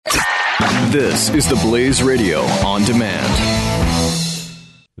This is the Blaze Radio on demand.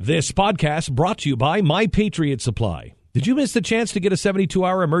 This podcast brought to you by My Patriot Supply. Did you miss the chance to get a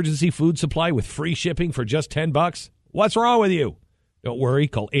 72-hour emergency food supply with free shipping for just $10? What's wrong with you? Don't worry.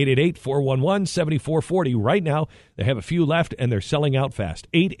 Call 888-411-7440 right now. They have a few left, and they're selling out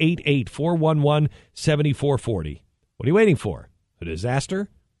fast. 888-411-7440. What are you waiting for? A disaster?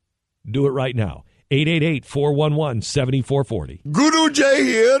 Do it right now. 888-411-7440. Guru Jay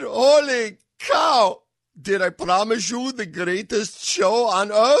here. Holy cow. Did I promise you the greatest show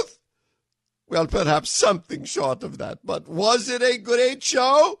on earth? Well, perhaps something short of that. But was it a great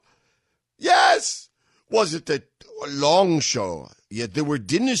show? Yes. Was it a long show? Yet there were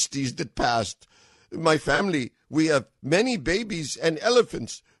dynasties that passed. My family, we have many babies and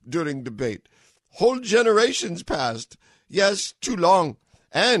elephants during debate. Whole generations passed. Yes, too long.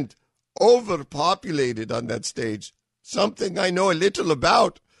 And overpopulated on that stage. Something I know a little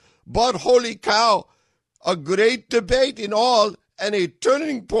about. But holy cow, a great debate in all and a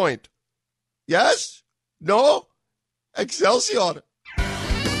turning point. Yes? No? Excelsior.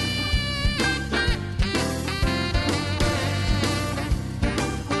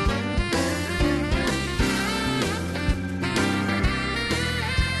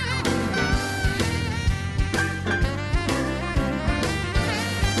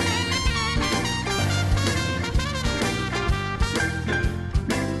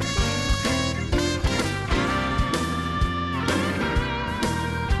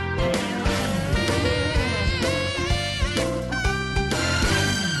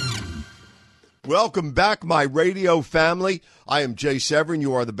 Welcome back, my radio family. I am Jay Severin.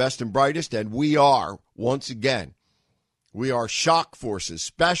 You are the best and brightest, and we are, once again, we are Shock Forces,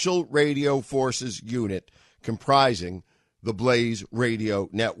 Special Radio Forces Unit, comprising the Blaze Radio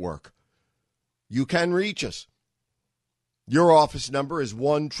Network. You can reach us. Your office number is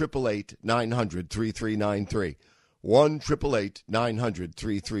 1-888-900-3393.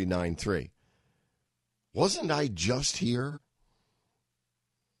 1-888-900-3393. Wasn't I just here?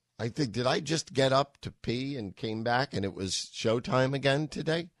 I think, did I just get up to pee and came back and it was showtime again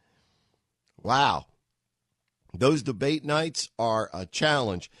today? Wow. Those debate nights are a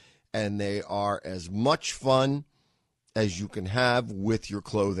challenge, and they are as much fun as you can have with your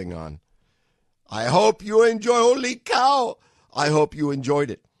clothing on. I hope you enjoy. Holy cow. I hope you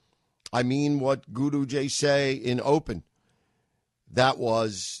enjoyed it. I mean what Guru Jay say in open. That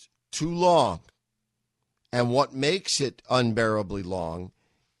was too long. And what makes it unbearably long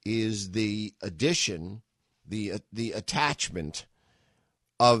is the addition, the attachment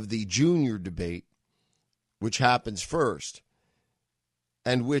of the junior debate, which happens first,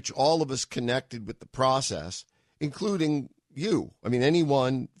 and which all of us connected with the process, including you. I mean,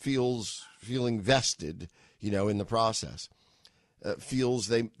 anyone feeling vested, in the process, feels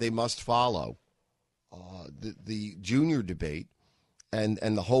they must follow the junior debate and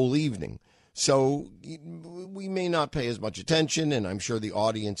the whole evening. So we may not pay as much attention, and I'm sure the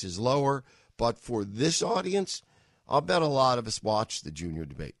audience is lower. But for this audience, I'll bet a lot of us watch the junior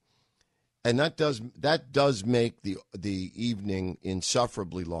debate. And that does make the evening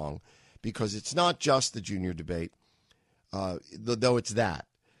insufferably long, because it's not just the junior debate, though it's that.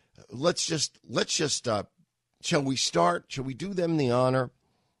 Let's just shall we start? Shall we do them the honor?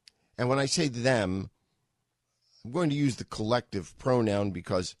 And when I say them, I'm going to use the collective pronoun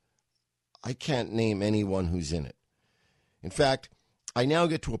because I can't name anyone who's in it. In fact, I now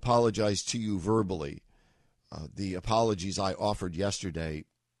get to apologize to you verbally. The apologies I offered yesterday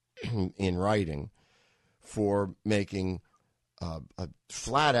in writing for making a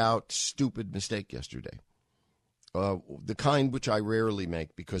flat-out stupid mistake yesterday. The kind which I rarely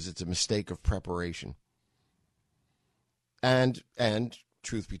make because it's a mistake of preparation. And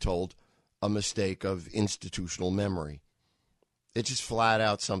truth be told, a mistake of institutional memory. It's just flat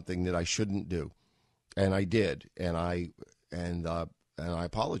out something that I shouldn't do, and I did, and I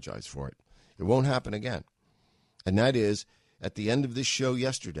apologize for it. It won't happen again. And that is, at the end of this show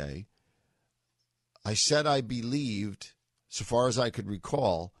yesterday, I said I believed, so far as I could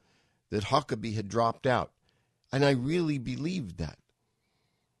recall, that Huckabee had dropped out, and I really believed that.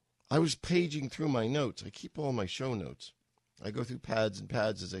 I was paging through my notes. I keep all my show notes. I go through pads and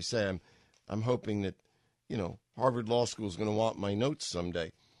pads, as I say. I'm hoping that, Harvard Law School is going to want my notes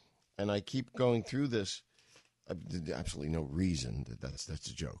someday. And I keep going through this. Absolutely no reason that's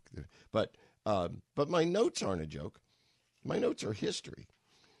a joke. But my notes aren't a joke. My notes are history.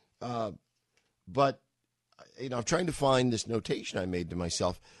 But I'm trying to find this notation I made to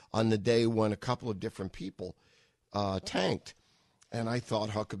myself on the day when a couple of different people tanked. And I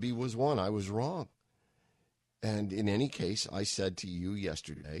thought Huckabee was one. I was wrong. And in any case, I said to you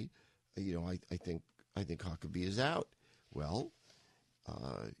yesterday, I think Huckabee is out. Well,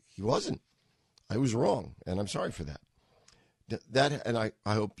 he wasn't. I was wrong, and I'm sorry for that. And I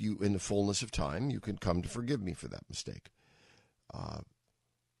hope you, in the fullness of time, you can come to forgive me for that mistake.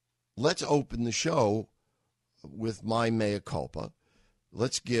 Let's open the show with my mea culpa.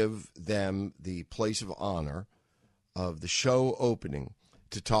 Let's give them the place of honor of the show opening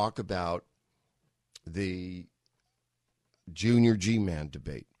to talk about the Junior G-Man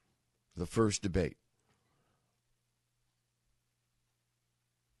debate, the first debate.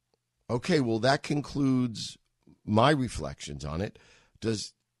 Okay, well, that concludes my reflections on it.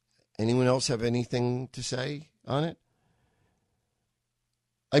 Does anyone else have anything to say on it?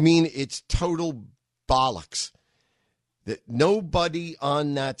 I mean, it's total bollocks that nobody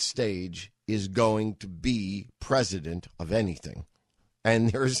on that stage is going to be president of anything.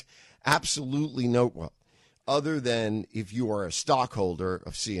 And there's absolutely no, other than if you are a stockholder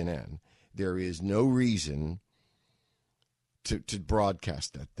of CNN, there is no reason to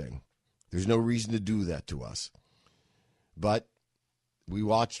broadcast that thing. There's no reason to do that to us. But we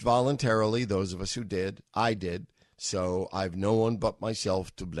watched voluntarily, those of us who did. I did. So I've no one but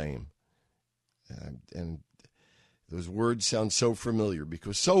myself to blame. And those words sound so familiar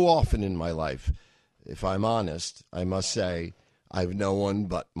because so often in my life, if I'm honest, I must say, I've no one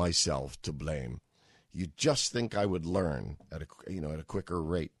but myself to blame. You just think I would learn at a quicker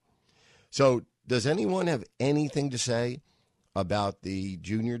rate. So does anyone have anything to say about the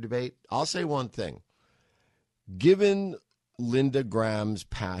junior debate? I'll say one thing. Given Linda Graham's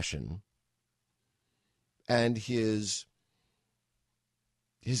passion and his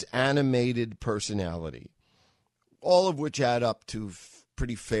animated personality, all of which add up to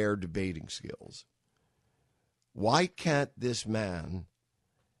pretty fair debating skills, why can't this man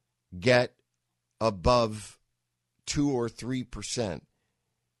get above 2 or 3%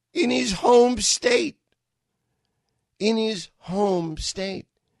 in his home state? In his home state.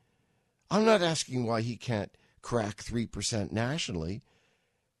 I'm not asking why he can't crack 3% nationally.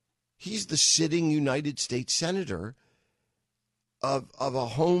 He's the sitting United States Senator of a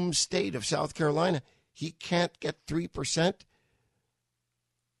home state of South Carolina. He can't get 3%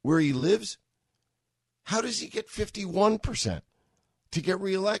 where he lives? How does he get 51% to get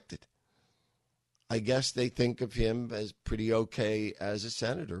reelected? I guess they think of him as pretty okay as a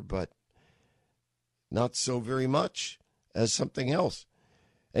senator, but not so very much as something else.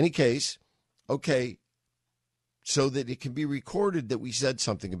 Any case, okay, so that it can be recorded that we said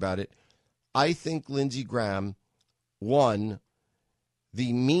something about it, I think Lindsey Graham won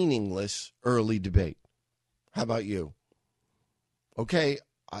the meaningless early debate. How about you? Okay,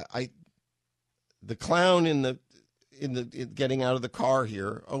 the clown in getting out of the car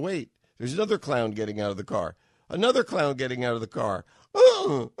here. Oh wait, there's another clown getting out of the car. Another clown getting out of the car.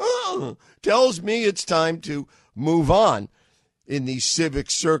 Tells me it's time to move on in the Civic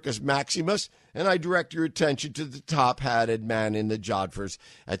Circus Maximus, and I direct your attention to the top-hatted man in the jodhpurs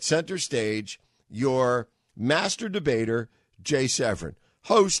at center stage, your master debater, Jay Severin,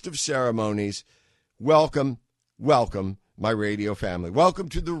 host of ceremonies. Welcome, welcome, my radio family. Welcome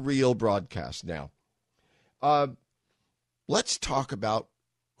to the real broadcast now. Let's talk about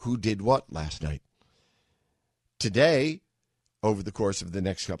who did what last night. Today, over the course of the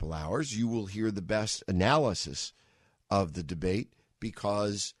next couple hours, you will hear the best analysis of the debate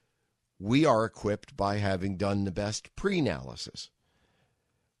because we are equipped by having done the best pre-analysis.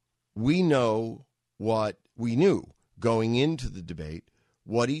 We know what we knew going into the debate,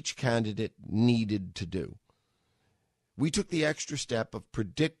 what each candidate needed to do. We took the extra step of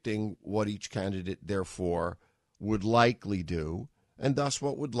predicting what each candidate, therefore, would likely do, and thus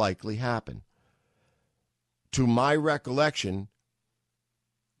what would likely happen. To my recollection,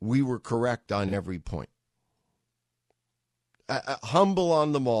 we were correct on every point. Humble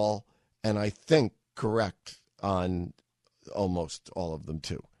on them all, and I think correct on almost all of them,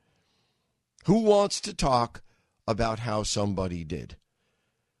 too. Who wants to talk about how somebody did?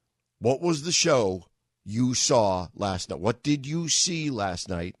 What was the show you saw last night? What did you see last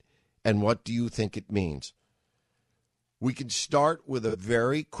night, and what do you think it means? We can start with a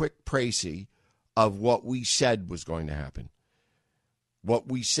very quick précis of what we said was going to happen. What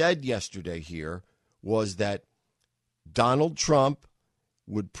we said yesterday here was that Donald Trump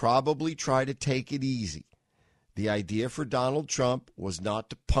would probably try to take it easy. The idea for Donald Trump was not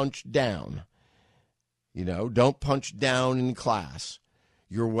to punch down. Don't punch down in class.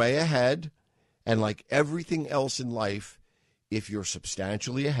 You're way ahead, and like everything else in life, if you're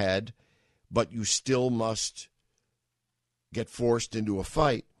substantially ahead, but you still must get forced into a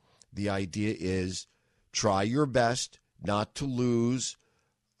fight, the idea is try your best not to lose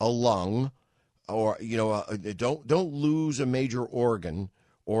a lung, or don't lose a major organ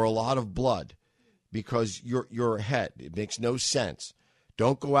or a lot of blood because you're ahead. It makes no sense.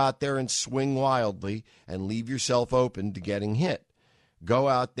 Don't go out there and swing wildly and leave yourself open to getting hit. Go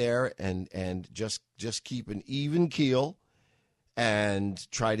out there and just keep an even keel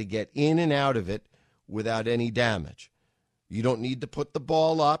and try to get in and out of it without any damage. You don't need to put the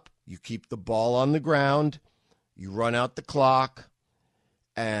ball up. You keep the ball on the ground. You run out the clock.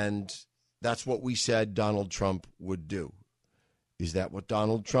 And that's what we said Donald Trump would do. Is that what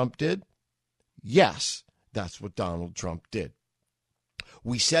Donald Trump did? Yes, that's what Donald Trump did.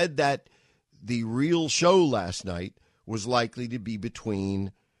 We said that the real show last night was likely to be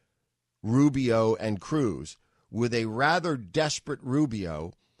between Rubio and Cruz, with a rather desperate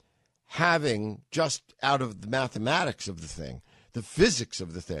Rubio having, just out of the mathematics of the thing, the physics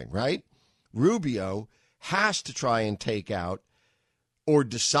of the thing, right? Rubio has to try and take out or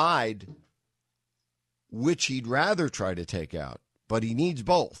decide which he'd rather try to take out. But he needs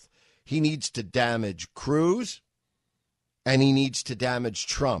both. He needs to damage Cruz and he needs to damage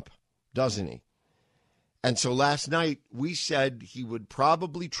Trump, doesn't he? And so last night we said he would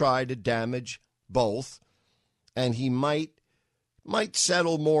probably try to damage both, and he might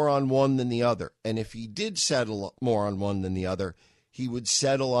settle more on one than the other. And if he did settle more on one than the other, he would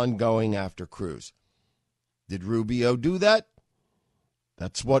settle on going after Cruz. Did Rubio do that?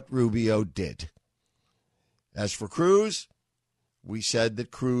 That's what Rubio did. As for Cruz, we said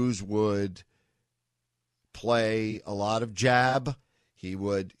that Cruz would play a lot of jab. He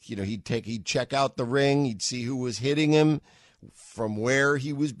would, he'd check out the ring. He'd see who was hitting him, from where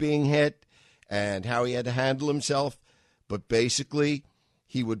he was being hit, and how he had to handle himself. But basically,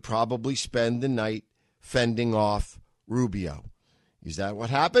 he would probably spend the night fending off Rubio. Is that what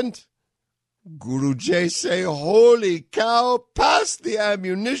happened? Guru Jay say, holy cow, pass the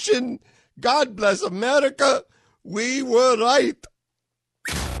ammunition. God bless America. We were right.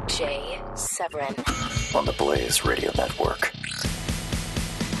 Jay Severin on the Blaze Radio Network.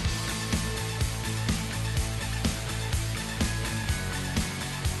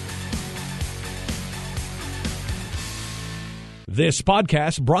 This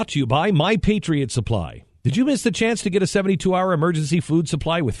podcast brought to you by My Patriot Supply. Did you miss the chance to get a 72-hour emergency food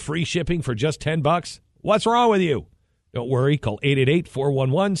supply with free shipping for just $10? What's wrong with you? Don't worry. Call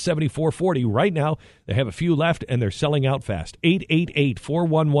 888-411-7440 right now. They have a few left, and they're selling out fast.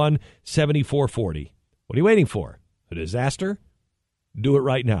 888-411-7440. What are you waiting for? A disaster? Do it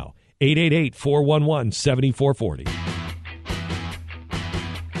right now. 888-411-7440.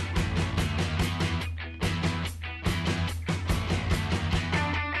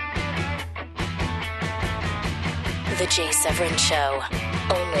 The Jay Severin Show,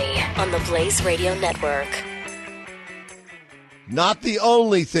 only on the Blaze Radio Network. Not the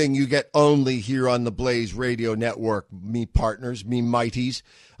only thing you get only here on the Blaze Radio Network, me partners, me mighties.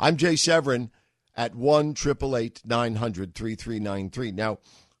 I'm Jay Severin at 1-888-900-3393. Now,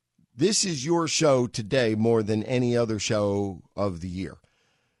 this is your show today more than any other show of the year.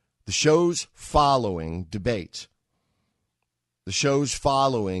 The shows following debates, the shows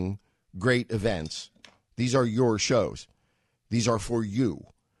following great events, these are your shows. These are for you.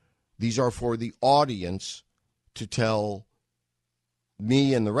 These are for the audience to tell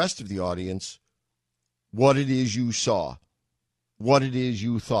me and the rest of the audience what it is you saw, what it is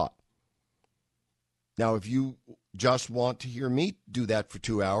you thought. Now, if you just want to hear me do that for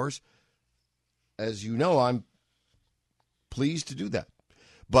 2 hours, as you know, I'm pleased to do that.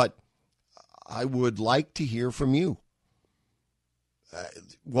 But I would like to hear from you.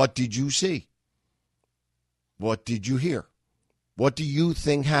 What did you see? What did you hear? What do you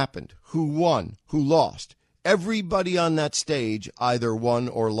think happened? Who won? Who lost? Everybody on that stage either won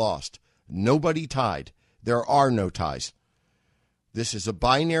or lost. Nobody tied. There are no ties. This is a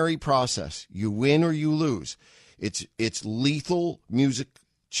binary process. You win or you lose. It's lethal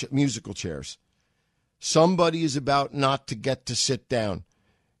musical chairs. Somebody is about not to get to sit down.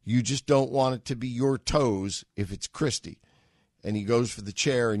 You just don't want it to be your toes if it's Christie. And he goes for the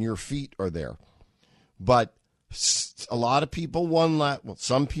chair and your feet are there. But a lot of people won. Well,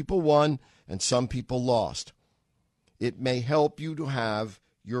 some people won and some people lost. It may help you to have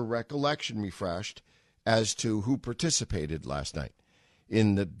your recollection refreshed as to who participated last night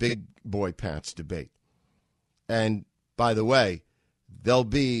in the big boy pants debate. And by the way, there'll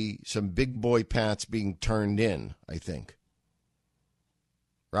be some big boy pants being turned in, I think.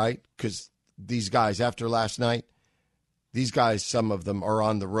 Right? Because these guys, after last night, these guys, some of them are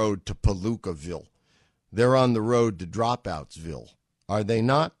on the road to Palookaville. They're on the road to Dropoutsville. Are they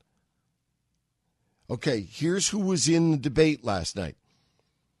not? Okay, here's who was in the debate last night.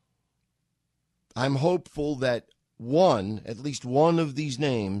 I'm hopeful that at least one of these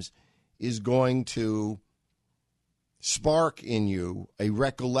names is going to spark in you a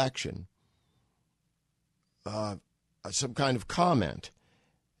recollection, some kind of comment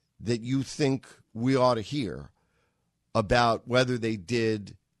that you think we ought to hear about whether they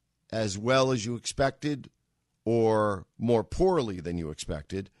did as well as you expected or more poorly than you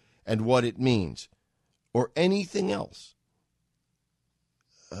expected, and what it means, or anything else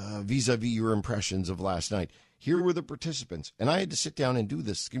vis-a-vis your impressions of last night. Here were the participants, and I had to sit down and do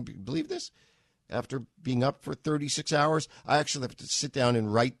this. Can you believe this? After being up for 36 hours, I actually have to sit down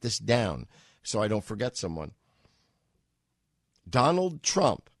and write this down so I don't forget someone. Donald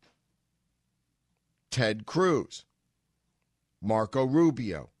Trump, Ted Cruz, Marco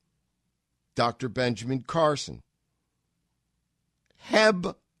Rubio, Dr. Benjamin Carson,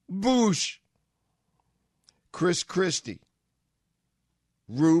 Jeb Bush, Chris Christie,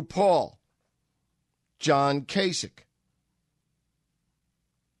 Rue Paul, John Kasich,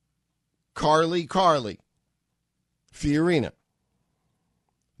 Carly Fiorina.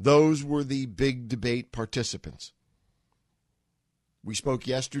 Those were the big debate participants. We spoke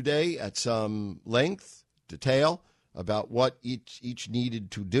yesterday at some length, detail, about what each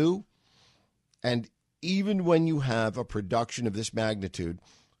needed to do. And even when you have a production of this magnitude,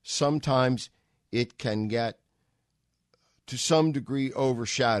 sometimes it can get, to some degree,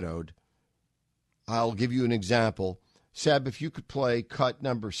 overshadowed. I'll give you an example. Seb, if you could play cut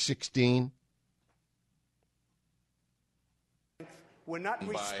number 16. We're not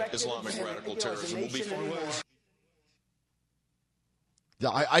respected Islamic radical terrorism will be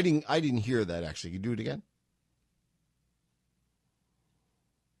I didn't hear that, actually. Can you do it again?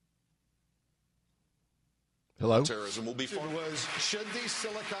 Hello? Terrorism will be should the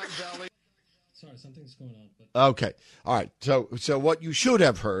Silicon Valley. Sorry, something's going on. But... Okay. All right. So what you should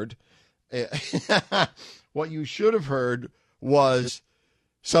have heard, was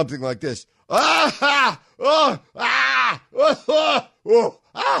something like this.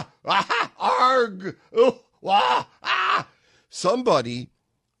 Arg. Somebody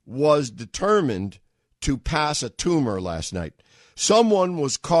was determined to pass a tumor last night. Someone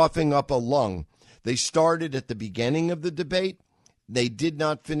was coughing up a lung. They started at the beginning of the debate. They did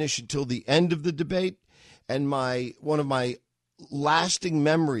not finish until the end of the debate. And one of my lasting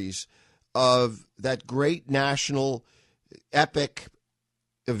memories of that great national epic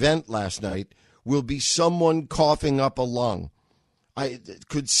event last night will be someone coughing up a lung.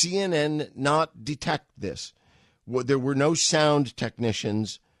 Could CNN not detect this? There were no sound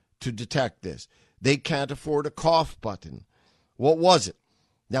technicians to detect this. They can't afford a cough button. What was it?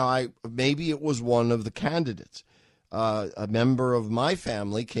 Now, maybe it was one of the candidates. A member of my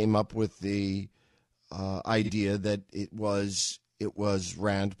family came up with the idea that it was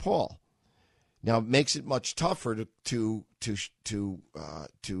Rand Paul. Now, it makes it much tougher to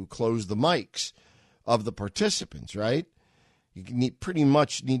close the mics of the participants, right? You pretty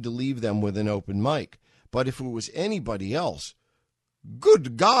much need to leave them with an open mic. But if it was anybody else,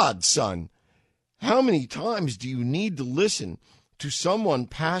 good God, son, how many times do you need to listen to someone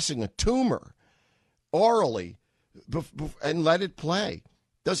passing a tumor orally and let it play?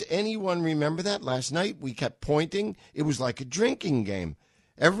 Does anyone remember that? Last night we kept pointing. It was like a drinking game.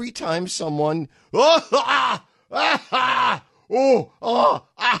 Every time someone,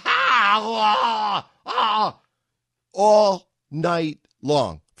 all night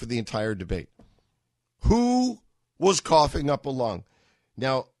long for the entire debate. Who was coughing up a lung?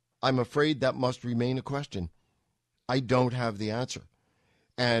 Now, I'm afraid that must remain a question. I don't have the answer.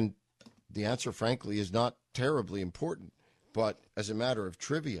 And the answer, frankly, is not terribly important. But as a matter of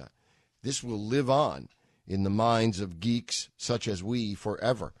trivia, this will live on in the minds of geeks such as we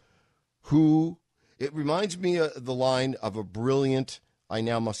forever. It reminds me of the line of a brilliant, I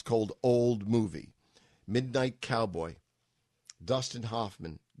now must call old movie, Midnight Cowboy. Dustin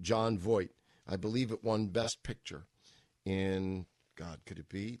Hoffman, John Voight. I believe it won Best Picture in, God, could it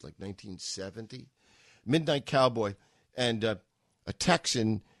be like 1970? Midnight Cowboy. And a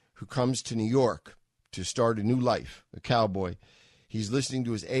Texan who comes to New York to start a new life, a cowboy. He's listening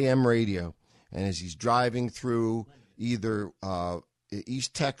to his AM radio, and as he's driving through either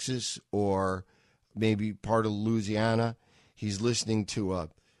East Texas or maybe part of Louisiana, he's listening to a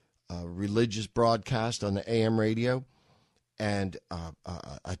religious broadcast on the AM radio, and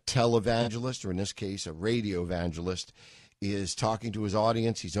a televangelist, or in this case, a radio evangelist, is talking to his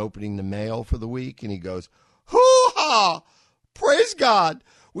audience. He's opening the mail for the week, and he goes, hoo-ha! Praise God!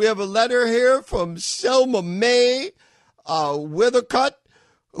 We have a letter here from Selma May Withercutt,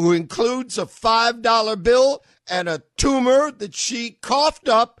 who includes a $5 bill and a tumor that she coughed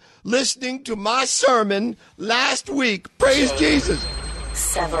up listening to my sermon last week. Praise Jesus.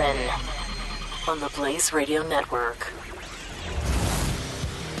 Severin on the Blaze Radio Network.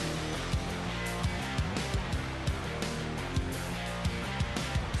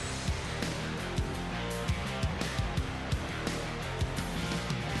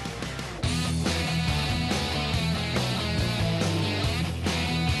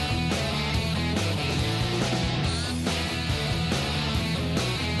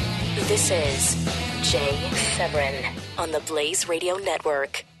 This is Jay Severin on the Blaze Radio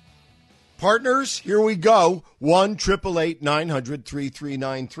Network. Partners, here we go.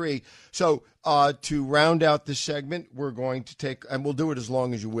 1-888-900-3393. So to round out this segment, we're going to take, and we'll do it as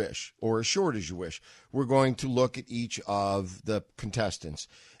long as you wish, or as short as you wish. We're going to look at each of the contestants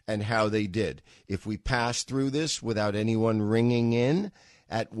and how they did. If we pass through this without anyone ringing in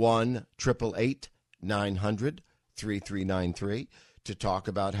at 1-888-900-3393 to talk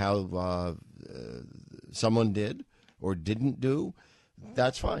about how someone did or didn't do,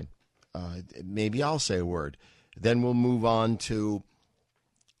 that's fine. Maybe I'll say a word. Then we'll move on to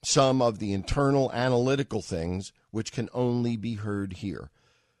some of the internal analytical things which can only be heard here.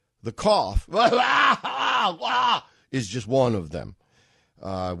 The cough is just one of them.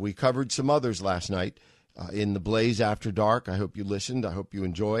 We covered some others last night in the Blaze After Dark. I hope you listened. I hope you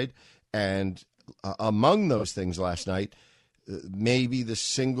enjoyed. And among those things last night, maybe the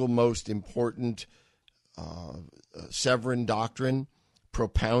single most important Severin doctrine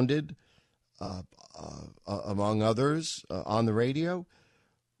propounded, among others, on the radio,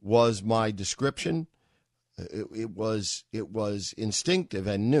 was my description. It was instinctive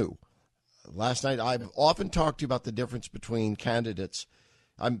and new. Last night, I've often talked to you about the difference between candidates.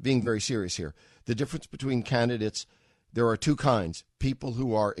 I'm being very serious here. The difference between candidates, there are two kinds: people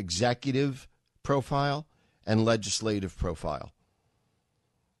who are executive profile and legislative profile.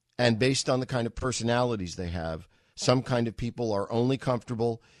 And based on the kind of personalities they have, some kind of people are only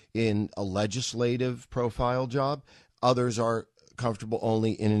comfortable in a legislative profile job. Others are comfortable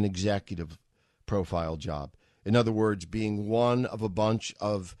only in an executive profile job. In other words, being one of a bunch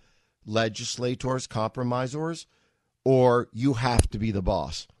of legislators, compromisers, or you have to be the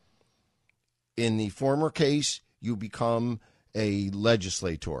boss. In the former case, you become a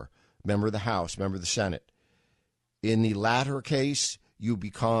legislator, member of the House, member of the Senate. In the latter case, you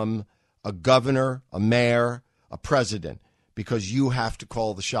become a governor, a mayor, a president, because you have to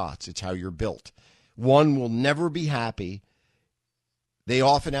call the shots. It's how you're built. One will never be happy. They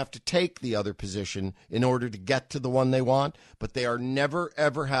often have to take the other position in order to get to the one they want, but they are never,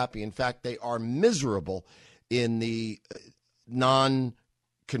 ever happy. In fact, they are miserable in the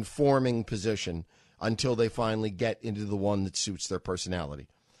non-conforming position until they finally get into the one that suits their personality.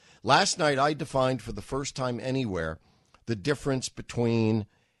 Last night, I defined for the first time anywhere the difference between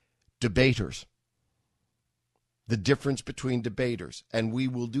debaters. The difference between debaters. And we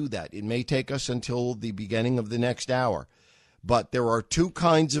will do that. It may take us until the beginning of the next hour. But there are two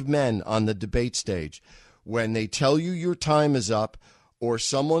kinds of men on the debate stage. When they tell you your time is up, or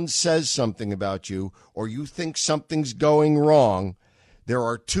someone says something about you, or you think something's going wrong, there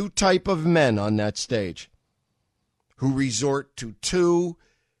are two type of men on that stage who resort to two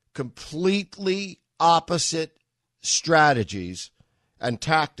completely opposite strategies and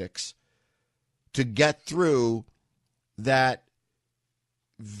tactics to get through that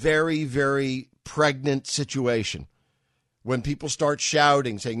very, very pregnant situation. When people start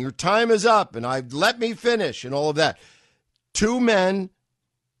shouting, saying, your time is up, and let me finish, and all of that. Two men,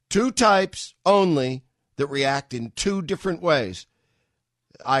 two types only, that react in two different ways.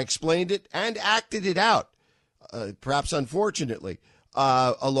 I explained it and acted it out, perhaps unfortunately,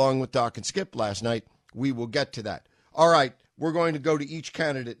 along with Doc and Skip last night. We will get to that. All right, we're going to go to each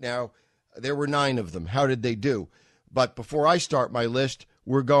candidate now. There were 9 of them. How did they do? But before I start my list,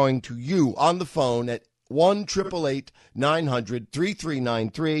 we're going to you on the phone at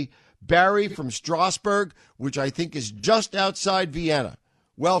 1-888-900-3393. Barry from Strasbourg, which I think is just outside Vienna.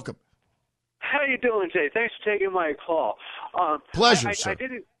 Welcome. How you doing, Jay? Thanks for taking my call. Pleasure, sir.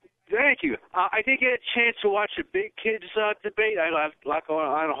 Thank you. I didn't get a chance to watch the big kids debate. I have a lot going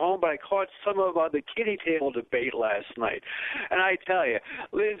on at home, but I caught some of the kiddie table debate last night. And I tell you,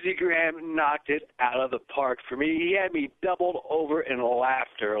 Lindsey Graham knocked it out of the park for me. He had me doubled over in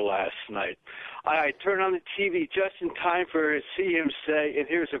laughter last night. I turned on the TV just in time to see him say, and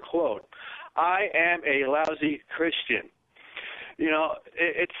here's a quote, "I am a lousy Christian." You know,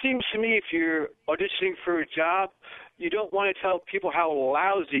 it seems to me if you're auditioning for a job, you don't want to tell people how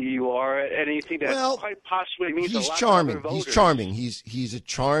lousy you are at anything that quite possibly means a lot to other voters. He's charming. He's a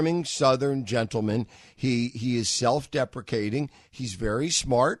charming Southern gentleman. He is self-deprecating. He's very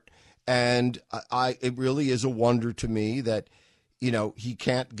smart, and it really is a wonder to me that he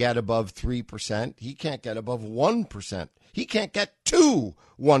can't get above 3%. He can't get above 1%. He can't get to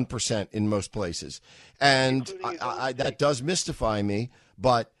 1% in most places, and that does mystify me.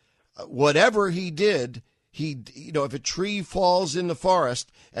 But whatever he did. If a tree falls in the forest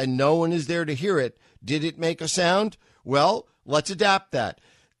and no one is there to hear it, did it make a sound? Well, let's adapt that.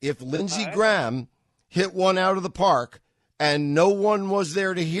 If Lindsey Graham hit one out of the park and no one was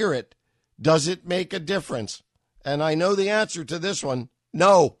there to hear it, does it make a difference? And I know the answer to this one,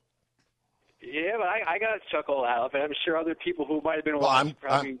 no. Yeah, but I got a chuckle out of it. I'm sure other people who might have been watching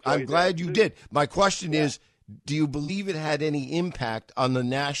probably I'm glad you did. My question is, do you believe it had any impact on the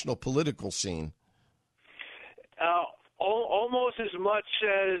national political scene? Almost as much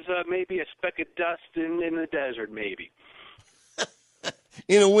as maybe a speck of dust in the desert, maybe.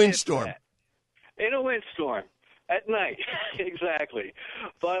 In a windstorm. In a windstorm. At night, exactly.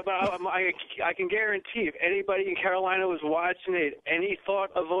 But I can guarantee if anybody in Carolina was watching it, any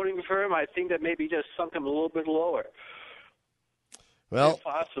thought of voting for him, I think that maybe just sunk him a little bit lower. Well,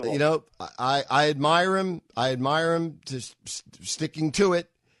 I admire him. I admire him to sticking to it,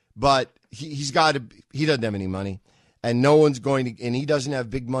 but he doesn't have any money, and no one's going to, and he doesn't have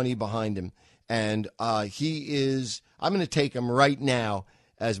big money behind him, and I'm going to take him right now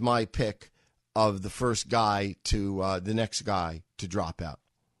as my pick of the first guy to the next guy to drop out.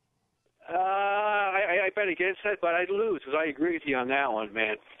 I bet against that, but I'd lose because I agree with you on that one,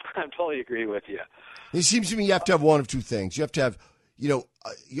 man. I totally agree with you. It seems to me you have to have one of two things. You have to have, you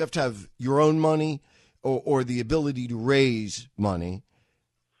have to have your own money or the ability to raise money,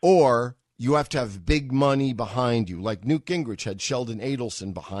 or you have to have big money behind you. Like Newt Gingrich had Sheldon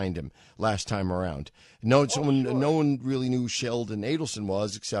Adelson behind him last time around. No one really knew who Sheldon Adelson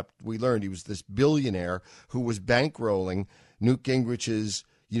was, except we learned he was this billionaire who was bankrolling Newt Gingrich's,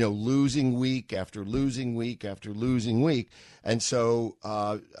 losing week after losing week after losing week, and so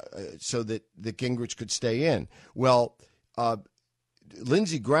that Gingrich could stay in. Well,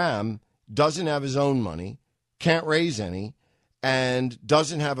 Lindsey Graham doesn't have his own money, can't raise any, and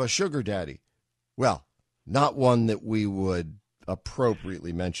doesn't have a sugar daddy. Well, not one that we would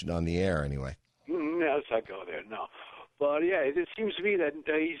appropriately mention on the air anyway. No, let's not go there, no. But, yeah, it seems to me that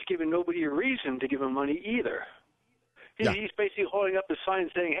he's giving nobody a reason to give him money either. He's basically holding up a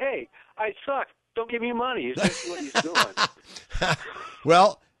sign saying, hey, I suck. Don't give me money. Is basically what he's doing.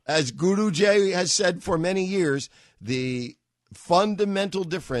 Well, as Guru Jay has said for many years, the fundamental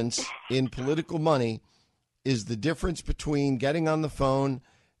difference in political money is the difference between getting on the phone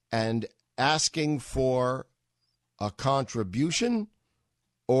and asking for a contribution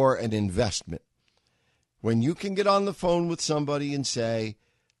or an investment. When you can get on the phone with somebody and say,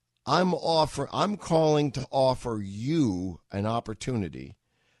 I'm calling to offer you an opportunity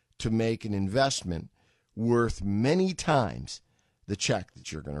to make an investment worth many times the check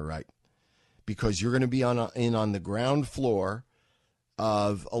that you're going to write, because you're going to be in on the ground floor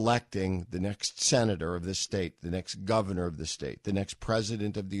of electing the next senator of this state, the next governor of the state, the next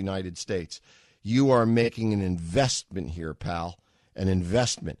president of the United States. You are making an investment here, pal, an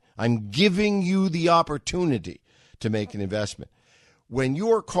investment. I'm giving you the opportunity to make an investment. When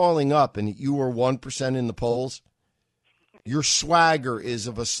you are calling up and you are 1% in the polls, your swagger is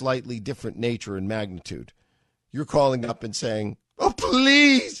of a slightly different nature and magnitude. You're calling up and saying, oh,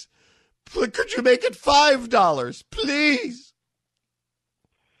 please, could you make it $5? Please.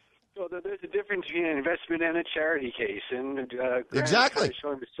 So there's a difference between an investment and a charity case, and exactly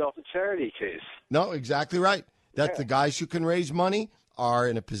showing himself a charity case. No, exactly right. That the guys who can raise money are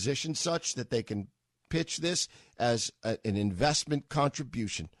in a position such that they can pitch this as an investment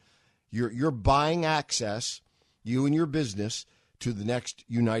contribution. You're buying access, you and your business, to the next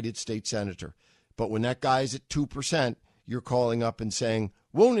United States senator. But when that guy's at 2%, you're calling up and saying,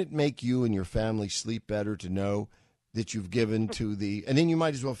 won't it make you and your family sleep better to know that you've given to the, and then you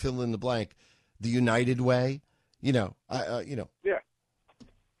might as well fill in the blank, the United Way, yeah,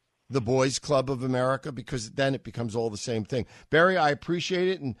 the Boys Club of America, because then it becomes all the same thing. Barry, I appreciate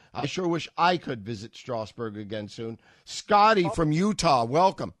it, and I sure wish I could visit Strasburg again soon. Scotty from Utah,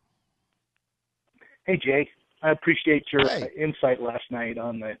 welcome. Hey, Jay, I appreciate your insight last night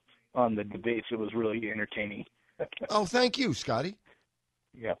on the debates. It was really entertaining. Oh, thank you, Scotty.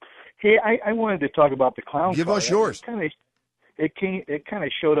 Yeah. Hey, I wanted to talk about the clown Give car. us yours. It kind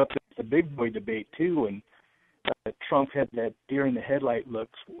of showed up at the big boy debate too, and Trump had that deer in the headlight look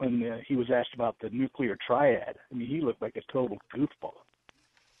when he was asked about the nuclear triad. I mean, he looked like a total goofball.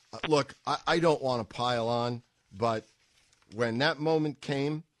 Look, I don't want to pile on, but when that moment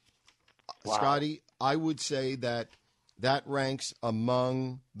came, wow. Scotty, I would say that ranks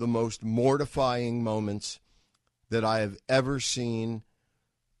among the most mortifying moments that I have ever seen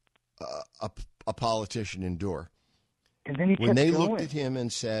a politician endure. And then when they looked at him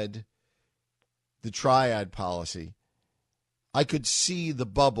and said, the triad policy, I could see the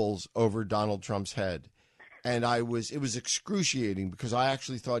bubbles over Donald Trump's head. And it was excruciating because I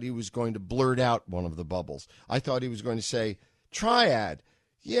actually thought he was going to blurt out one of the bubbles. I thought he was going to say, triad.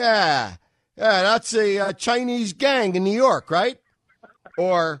 Yeah, that's a Chinese gang in New York, right?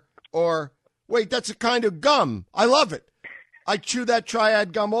 Or wait, that's a kind of gum. I love it. I chew that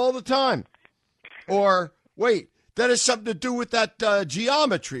triad gum all the time. Or wait, that has something to do with that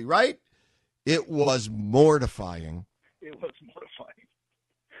geometry, right? It was mortifying. It was mortifying.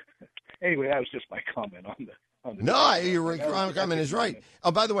 Anyway, that was just my comment on the. No, your comment is right.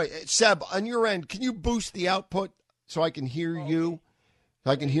 Oh, by the way, Seb, on your end, can you boost the output so I can hear you?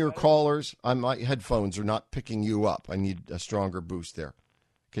 So I can hear callers. My headphones are not picking you up. I need a stronger boost there.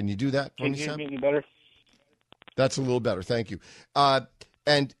 Can you do that for me, Seb? Can you hear me any better? That's a little better. Thank you.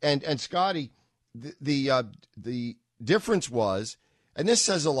 And Scotty, the difference was, and this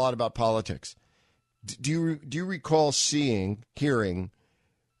says a lot about politics. Do you recall hearing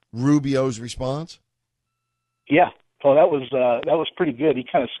Rubio's response? Yeah. Oh, that was pretty good. He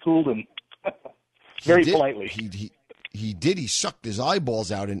kind of schooled him very politely. He did. He sucked his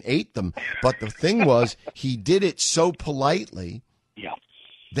eyeballs out and ate them. But the thing was, he did it so politely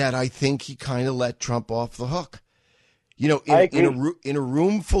that I think he kind of let Trump off the hook. You know, in a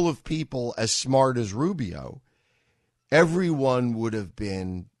room full of people as smart as Rubio, everyone would have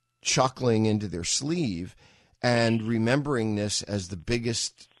been chuckling into their sleeve and remembering this as the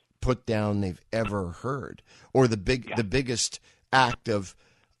biggest put down they've ever heard, or the biggest act of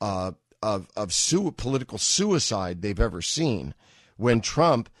political suicide they've ever seen. When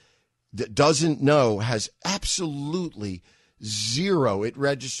Trump doesn't know, has absolutely zero, it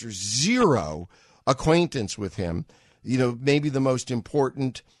registers zero acquaintance with him. You know, maybe the most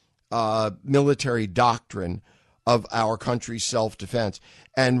important military doctrine of our country's self-defense.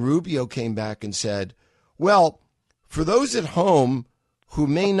 And Rubio came back and said, well, for those at home who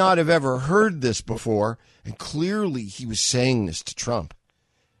may not have ever heard this before, and clearly he was saying this to Trump,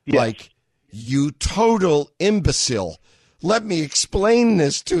 like, you total imbecile, let me explain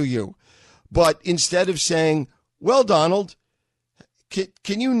this to you. But instead of saying, well, Donald,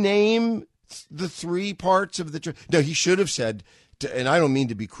 can you name the three parts of the... No, he should have said, and I don't mean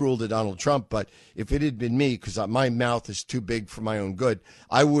to be cruel to Donald Trump, but if it had been me, because my mouth is too big for my own good,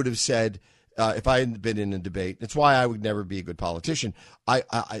 I would have said, if I hadn't been in a debate, it's why I would never be a good politician.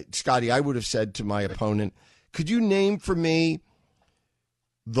 Scotty, I would have said to my opponent, could you name for me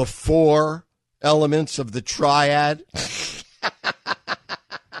the four elements of the triad?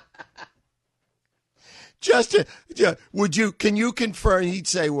 Can you confirm? He'd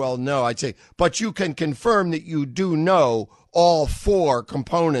say, well, no. I'd say, but you can confirm that you do know all four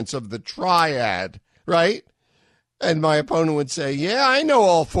components of the triad, right? And my opponent would say, yeah, I know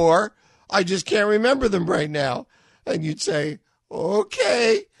all four. I just can't remember them right now. And you'd say,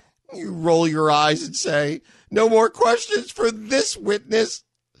 okay. You roll your eyes and say, no more questions for this witness.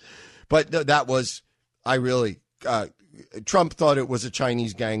 But that was, Trump thought it was a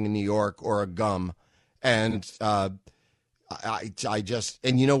Chinese gang in New York or a gum. And I just,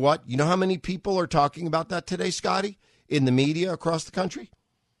 and you know what? You know how many people are talking about that today, Scotty, in the media across the country?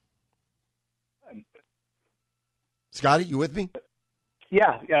 Scotty, you with me?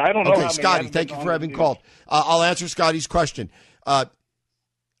 Yeah, I don't know. Okay, Scotty, thank you for having called. I'll answer Scotty's question. And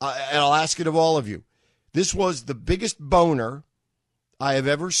I'll ask it of all of you. This was the biggest boner I have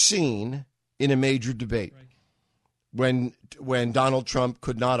ever seen in a major debate. When Donald Trump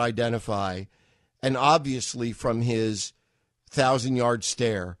could not identify, and obviously from his 1,000-yard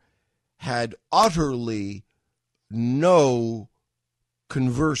stare, had utterly no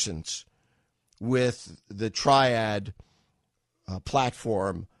conversance with the triad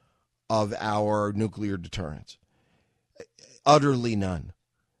platform of our nuclear deterrence. Utterly none.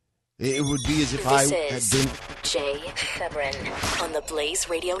 It would be as if I had been... Jay Severin on the Blaze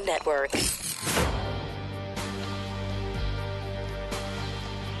Radio Network.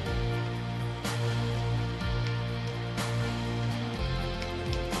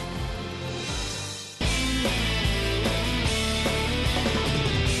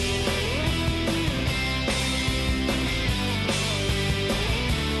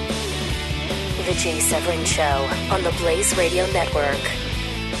 The Jay Severin Show on the Blaze Radio Network.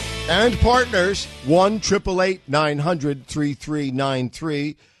 And partners,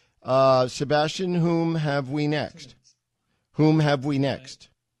 1-888-900-3393. Sebastian, whom have we next? Craig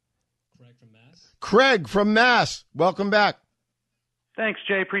from Mass. Craig from Mass. Welcome back. Thanks,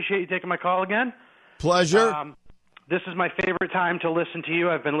 Jay. Appreciate you taking my call again. Pleasure. This is my favorite time to listen to you.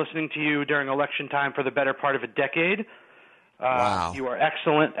 I've been listening to you during election time for the better part of a decade. Wow. You are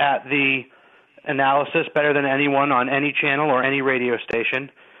excellent at the analysis, better than anyone on any channel or any radio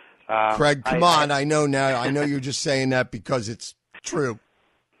station. Craig, come on. I know now. I know you're just saying that because it's true.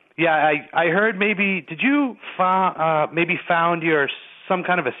 Yeah, I heard maybe, did you maybe found some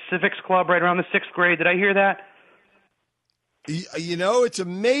kind of a civics club right around the 6th grade? Did I hear that? You know, it's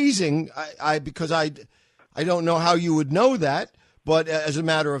amazing because I don't know how you would know that, but as a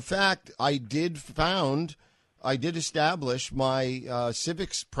matter of fact, I did establish my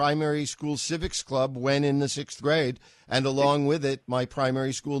primary school civics club when in the 6th grade, and along with it, my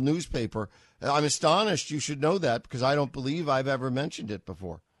primary school newspaper. I'm astonished you should know that because I don't believe I've ever mentioned it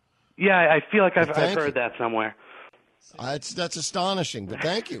before. Yeah, I feel like I've heard that somewhere. That's astonishing, but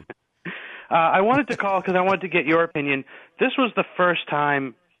thank you. I wanted to call because I wanted to get your opinion. This was the first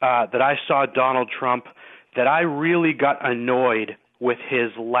time that I saw Donald Trump that I really got annoyed with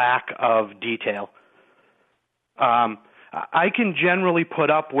his lack of detail. I can generally put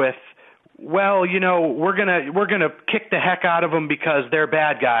up with, well, you know, we're gonna kick the heck out of them because they're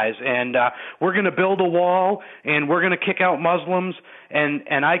bad guys, and we're gonna build a wall, and we're gonna kick out Muslims,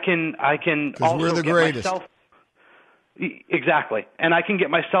 and I can also we're the get greatest. myself. Exactly. And I can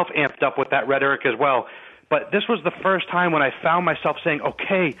get myself amped up with that rhetoric as well. But this was the first time when I found myself saying,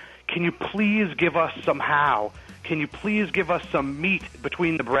 okay, can you please give us some how? Can you please give us some meat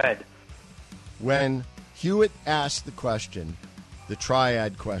between the bread? When Hewitt asked the question, the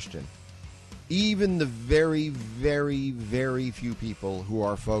triad question, even the very, very, very few people who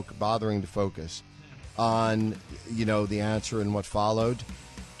are bothering to focus on, you know, the answer and what followed,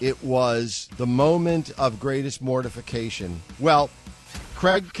 it was the moment of greatest mortification. Well,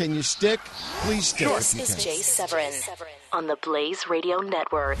 Craig, can you stick? Please stick. Sure. This is Jay Severin on the Blaze Radio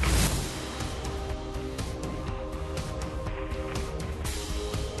Network.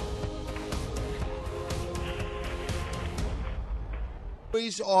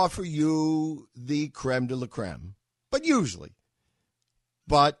 Always offer you the creme de la creme, but usually.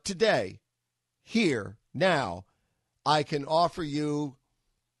 But today, here, now, I can offer you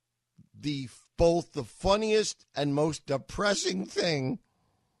both the funniest and most depressing thing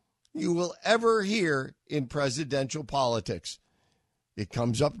you will ever hear in presidential politics. It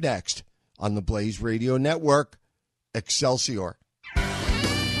comes up next on the Blaze Radio Network. Excelsior.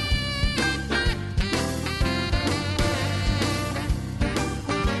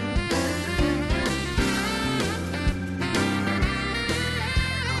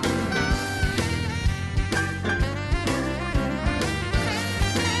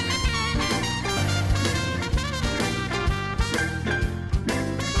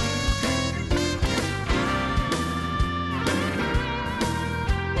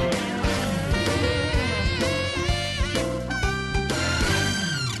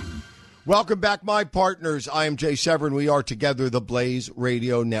 Welcome back, my partners. I am Jay Severin. We are together, the Blaze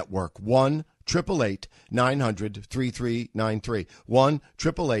Radio Network. 1-888-900-3393.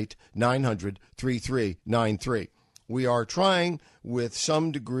 1-888-900-3393. We are trying, with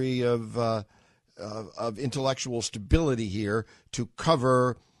some degree of intellectual stability here, to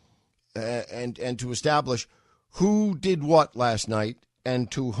cover and to establish who did what last night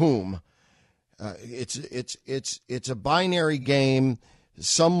and to whom. It's a binary game.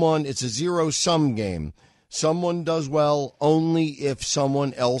 It's a zero-sum game. Someone does well only if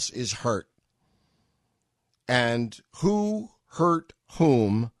someone else is hurt. And who hurt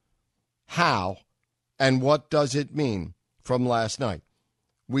whom, how, and what does it mean from last night?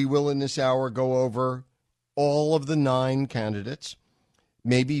 We will in this hour go over all of the 9 candidates,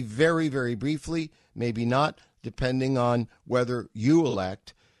 maybe very, very briefly, maybe not, depending on whether you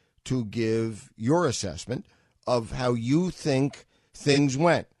elect to give your assessment of how you think things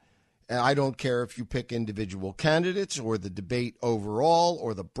went. And I don't care if you pick individual candidates or the debate overall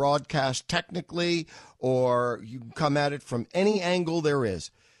or the broadcast technically, or you can come at it from any angle there is.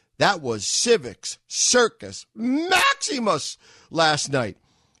 That was Civics Circus Maximus last night.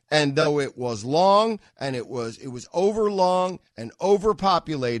 And though it was long and it was overlong and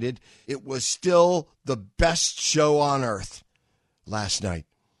overpopulated, it was still the best show on earth last night.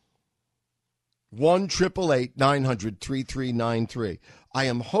 1-888-900-3393. I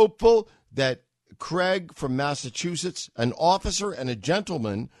am hopeful that Craig from Massachusetts, an officer and a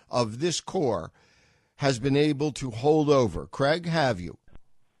gentleman of this corps, has been able to hold over. Craig, have you?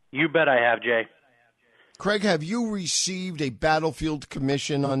 You bet I have, Jay. Craig, have you received a battlefield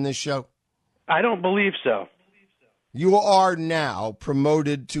commission on this show? I don't believe so. You are now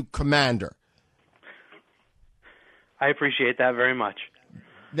promoted to commander. I appreciate that very much.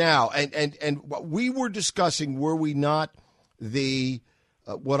 Now, and what we were discussing, were we not, the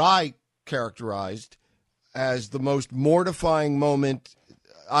what I characterized as the most mortifying moment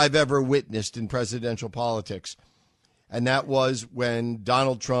I've ever witnessed in presidential politics, and that was when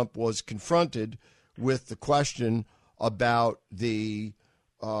Donald Trump was confronted with the question about the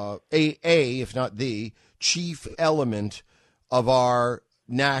if not the chief element of our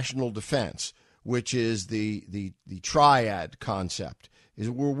national defense, which is the triad concept.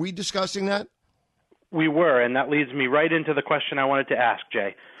 Were we discussing that? We were, and that leads me right into the question I wanted to ask,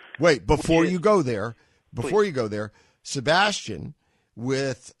 Jay. Wait, before you go there, Sebastian,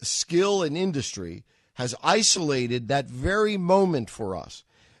 with skill and industry, has isolated that very moment for us.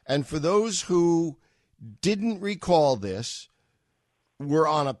 And for those who didn't recall this, were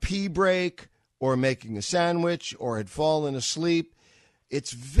on a pee break or making a sandwich or had fallen asleep,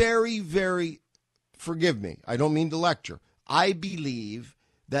 it's very, very, forgive me, I don't mean to lecture, I believe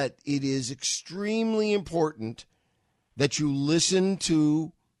that it is extremely important that you listen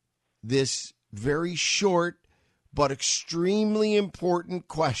to this very short but extremely important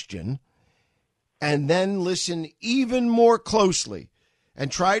question and then listen even more closely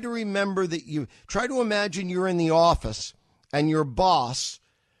and try to remember that try to imagine you're in the office and your boss,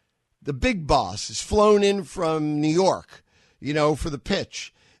 the big boss, is flown in from New York, for the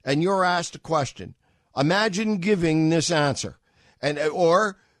pitch, and you're asked a question. Imagine giving this answer,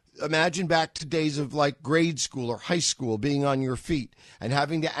 or imagine back to days of like grade school or high school, being on your feet and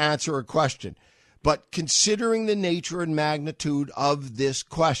having to answer a question. But considering the nature and magnitude of this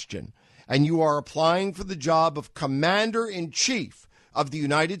question, and you are applying for the job of Commander-in-Chief of the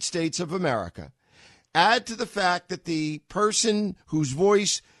United States of America, add to the fact that the person whose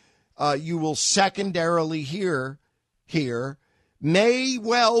voice you will secondarily hear here may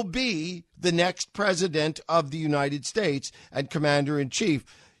well be the next president of the United States and Commander-in-Chief.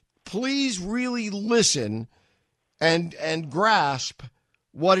 Please really listen and grasp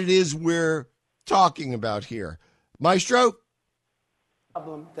what it is we're talking about here. Maestro?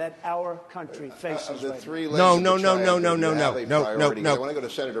 Problem that our country faces. No. I want to go to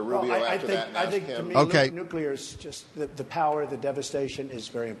Senator Rubio after that. I think to me, nuclear is just the power, the devastation is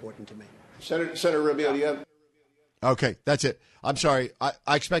very important to me. Senator Rubio, do you have? Okay, that's it. I'm sorry. I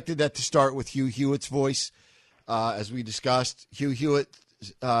expected that to start with Hugh Hewitt's voice, as we discussed. Hugh Hewitt,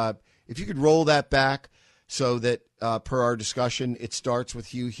 if you could roll that back so that, per our discussion, it starts with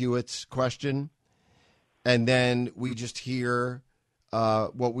Hugh Hewitt's question, and then we just hear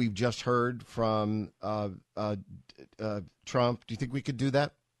what we've just heard from Trump. Do you think we could do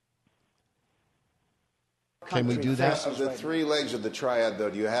that? Can we do that? Of the three legs of the triad, though,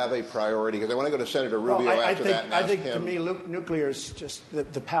 do you have a priority? Because I want to go to Senator Rubio after that. I think to me, nuclear is just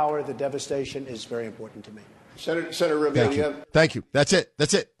the power, the devastation is very important to me. Senator Rubio, Thank you. Thank you. That's it.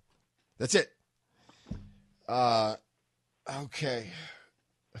 Okay.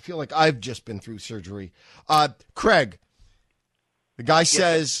 I feel like I've just been through surgery. Craig, the guy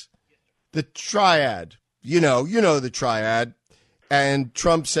says the triad. You know the triad. And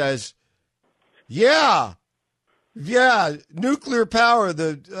Trump says, yeah, nuclear power,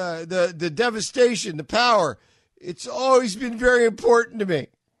 the devastation, the power. It's always been very important to me.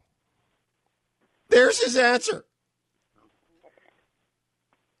 There's his answer.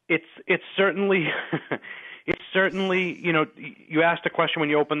 It's certainly you asked a question when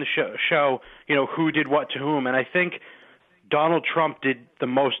you opened the show, who did what to whom, and I think Donald Trump did the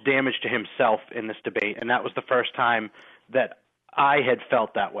most damage to himself in this debate, and that was the first time that I had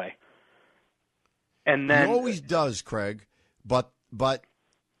felt that way. And then he always does, Craig, but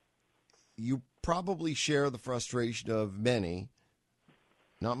you probably share the frustration of many,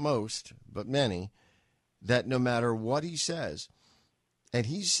 not most, but many, that no matter what he says, and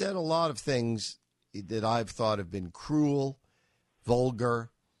he's said a lot of things that I've thought have been cruel, vulgar,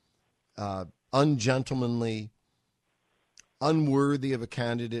 ungentlemanly, unworthy of a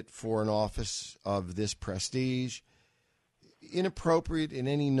candidate for an office of this prestige, inappropriate in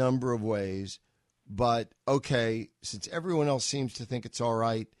any number of ways. But, okay, since everyone else seems to think it's all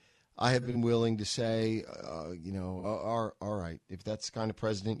right, I have been willing to say, all right, if that's the kind of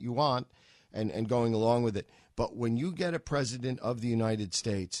president you want, and going along with it. But when you get a president of the United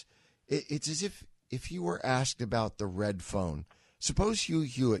States, it's as if you were asked about the red phone. Suppose Hugh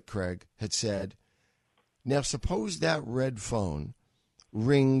Hewitt, Craig, had said, now suppose that red phone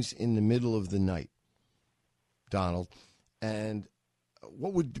rings in the middle of the night, Donald, and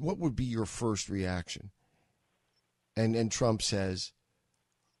what would be your first reaction? And Trump says,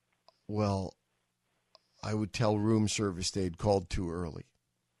 well, I would tell room service they'd called too early.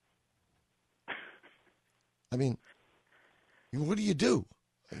 I mean, what do you do?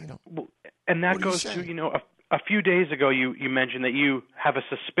 And that goes to, a few days ago you mentioned that you have a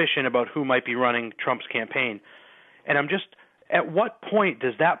suspicion about who might be running Trump's campaign. And I'm just, at what point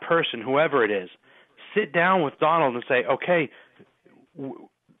does that person, whoever it is, sit down with Donald and say, okay,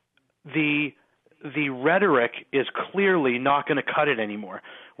 the rhetoric is clearly not going to cut it anymore.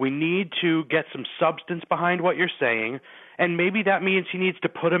 We need to get some substance behind what you're saying, and maybe that means he needs to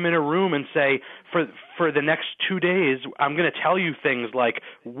put him in a room and say, for the next 2 days, I'm going to tell you things like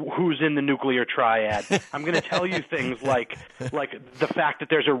who's in the nuclear triad. I'm going to tell you things like the fact that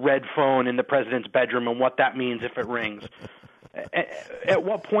there's a red phone in the president's bedroom and what that means if it rings. At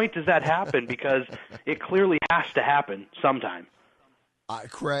what point does that happen? Because it clearly has to happen sometime.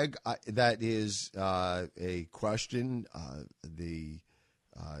 Craig, that is a question, the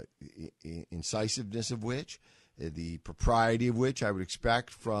incisiveness of which, the propriety of which I would expect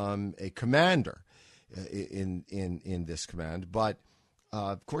from a commander in this command. But,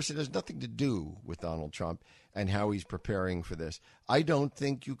 of course, it has nothing to do with Donald Trump and how he's preparing for this. I don't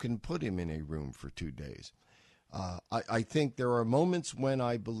think you can put him in a room for 2 days. I think there are moments when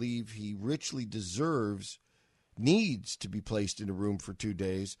I believe he richly needs to be placed in a room for 2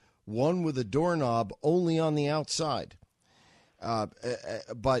 days, one with a doorknob only on the outside,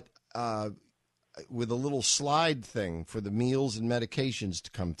 but with a little slide thing for the meals and medications to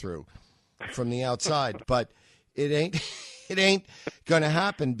come through from the outside. But it ain't going to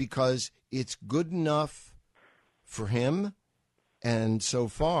happen because it's good enough for him, and so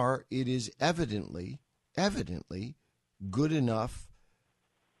far it is evidently good enough,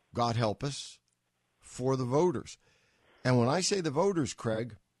 God help us, for the voters. And when I say the voters,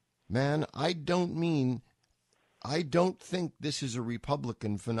 Craig, man, I don't think this is a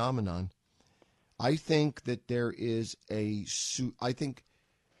Republican phenomenon. I think that there is I think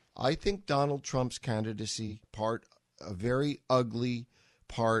Donald Trump's candidacy a very ugly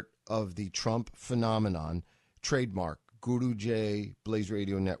part of the Trump phenomenon, trademark, Guru J, Blaze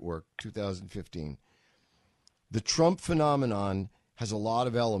Radio Network, 2015. The Trump phenomenon has a lot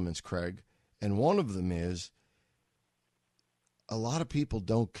of elements, Craig. And one of them is a lot of people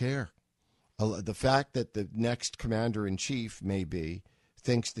don't care. The fact that the next commander-in-chief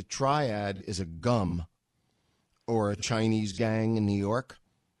thinks the triad is a gum or a Chinese gang in New York.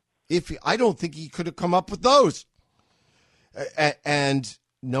 I don't think he could have come up with those. And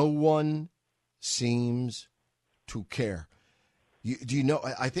no one seems to care. Do you know,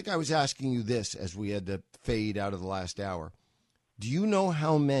 I think I was asking you this as we had to fade out of the last hour. Do you know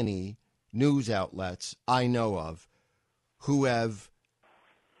how many news outlets I know of who have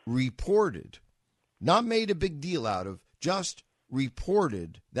reported, not made a big deal out of, just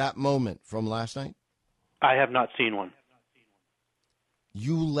reported that moment from last night? I have not seen one.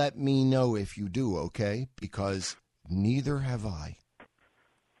 You let me know if you do, okay? Because neither have I.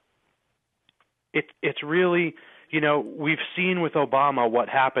 It's really, we've seen with Obama what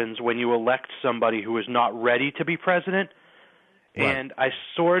happens when you elect somebody who is not ready to be president. Right. And I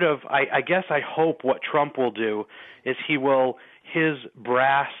guess I hope what Trump will do is his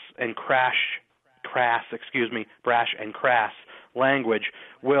brash and crass language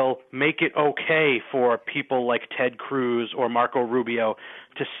will make it okay for people like Ted Cruz or Marco Rubio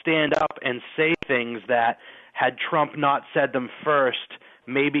to stand up and say things that, had Trump not said them first,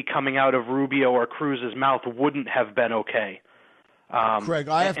 maybe coming out of Rubio or Cruz's mouth wouldn't have been okay. Craig,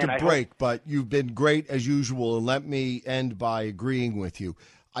 I have to break, but you've been great as usual, and let me end by agreeing with you.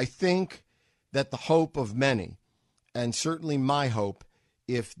 I think that the hope of many, and certainly my hope,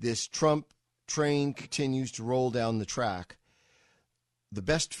 if this Trump train continues to roll down the track, the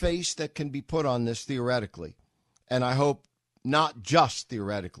best face that can be put on this theoretically, and I hope not just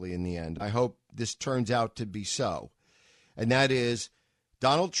theoretically in the end, I hope this turns out to be so, and that is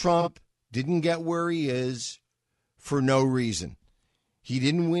Donald Trump didn't get where he is for no reason. He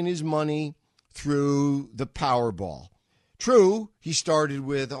didn't win his money through the Powerball. True, he started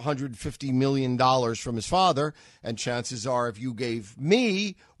with $150 million from his father, and chances are if you gave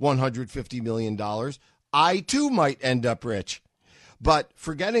me $150 million, I too might end up rich. But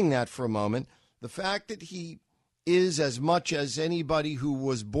forgetting that for a moment, the fact that he is as much as anybody who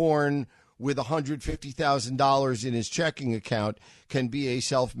was born with $150,000 in his checking account can be a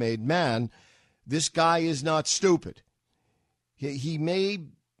self-made man, this guy is not stupid. He may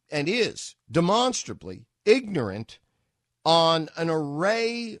and is demonstrably ignorant on an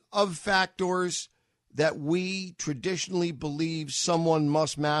array of factors that we traditionally believe someone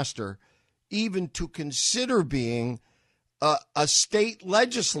must master, even to consider being a state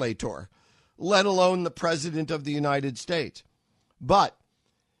legislator, let alone the President of the United States. But,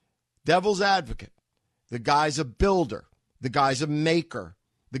 devil's advocate, the guy's a builder, the guy's a maker,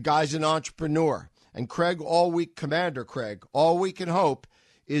 the guy's an entrepreneur. And Commander Craig, all we can hope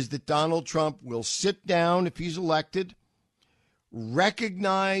is that Donald Trump will sit down if he's elected,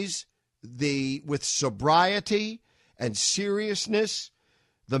 recognize with sobriety and seriousness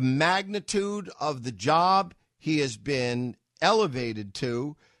the magnitude of the job he has been elevated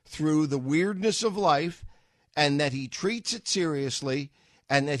to through the weirdness of life, and that he treats it seriously,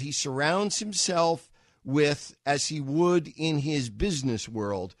 and that he surrounds himself with, as he would in his business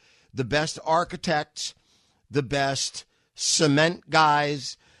world, the best architects, the best cement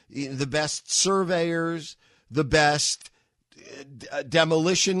guys, the best surveyors, the best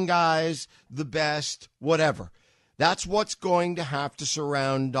demolition guys, the best whatever. That's what's going to have to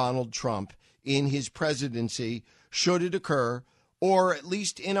surround Donald Trump in his presidency, should it occur, or at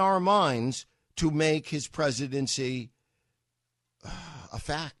least in our minds, to make his presidency a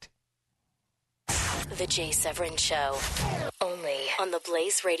fact. The Jay Severin Show, only on the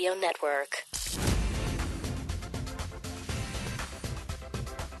Blaze Radio Network.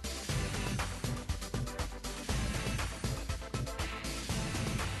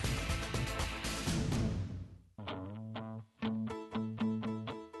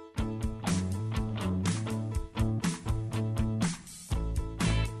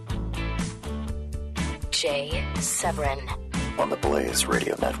 Jay Severin on the Blaze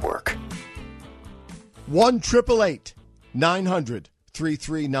Radio Network.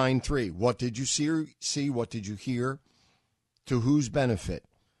 1-888-900-3393. What did you see? What did you hear? To whose benefit?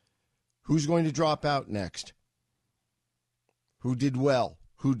 Who's going to drop out next? Who did well?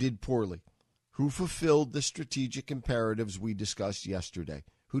 Who did poorly? Who fulfilled the strategic imperatives we discussed yesterday?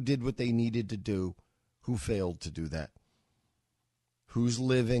 Who did what they needed to do? Who failed to do that? Who's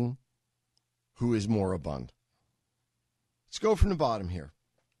living? Who is moribund? Let's go from the bottom here.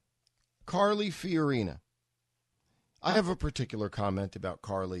 Carly Fiorina. I have a particular comment about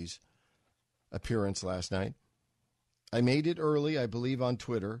Carly's appearance last night. I made it early, I believe, on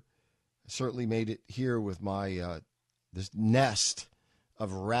Twitter. I certainly made it here with my this nest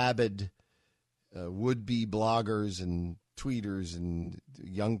of rabid would-be bloggers and tweeters and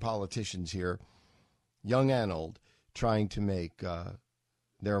young politicians here, young and old, trying to make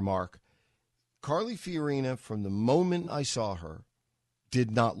their mark. Carly Fiorina, from the moment I saw her,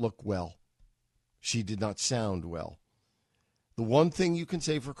 did not look well. She did not sound well. The one thing you can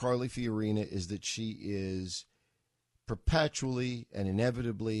say for Carly Fiorina is that she is perpetually and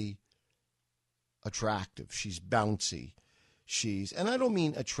inevitably attractive. She's bouncy. And I don't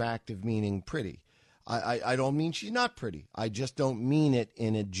mean attractive meaning pretty. I don't mean she's not pretty. I just don't mean it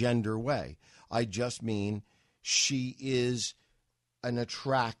in a gender way. I just mean she is an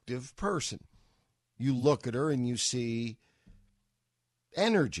attractive person. You look at her and you see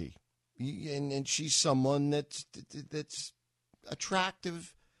energy, and she's someone that's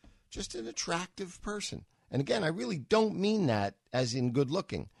attractive, just an attractive person. And again, I really don't mean that as in good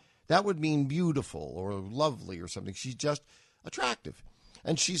looking. That would mean beautiful or lovely or something. She's just attractive,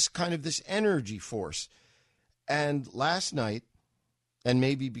 and she's kind of this energy force. And last night, and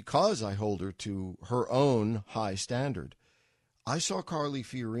maybe because I hold her to her own high standard, I saw Carly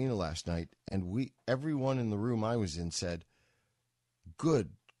Fiorina last night, and everyone in the room I was in said,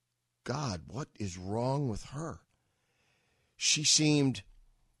 good God, what is wrong with her? She seemed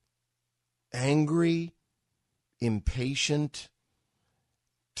angry, impatient,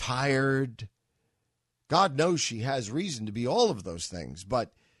 tired. God knows she has reason to be all of those things,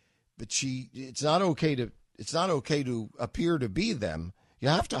 but it's not okay to appear to be them. You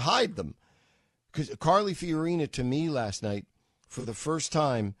have to hide them. Because Carly Fiorina, to me last night, for the first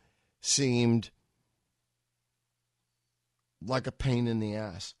time, seemed like a pain in the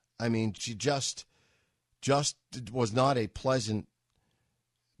ass. I mean, she just was not a pleasant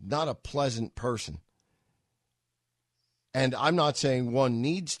person. And I'm not saying one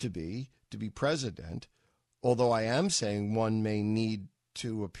needs to be president, although I am saying one may need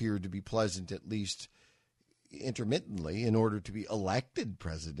to appear to be pleasant, at least intermittently, in order to be elected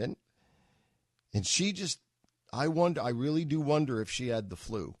president. And I really do wonder if she had the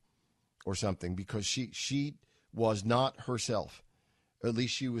flu or something, because she was not herself. At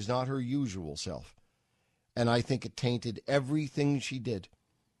least she was not her usual self. And I think it tainted everything she did.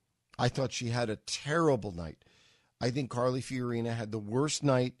 I thought she had a terrible night. I think Carly Fiorina had the worst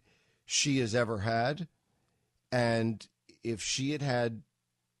night she has ever had. And if she had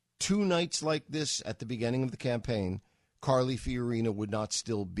two nights like this at the beginning of the campaign, Carly Fiorina would not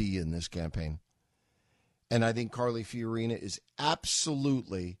still be in this campaign. And I think Carly Fiorina is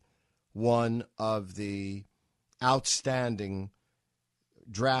absolutely one of the outstanding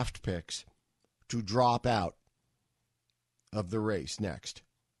draft picks to drop out of the race next.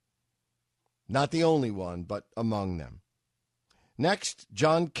 Not the only one, but among them. Next,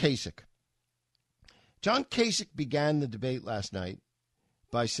 John Kasich. John Kasich began the debate last night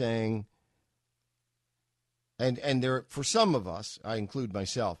by saying, and there, for some of us, I include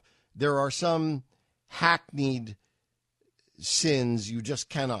myself, there are some hackneyed sins you just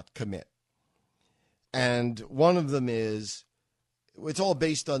cannot commit. And one of them is, it's all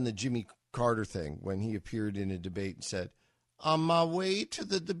based on the Jimmy Carter thing when he appeared in a debate and said, on my way to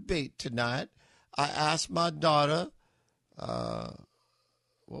the debate tonight, I asked my daughter, what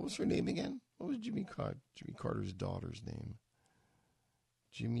was her name again? What was Jimmy Carter's daughter's name?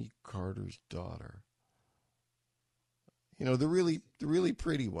 Jimmy Carter's daughter. You know, the really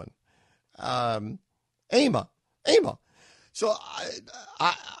pretty one. Emma. So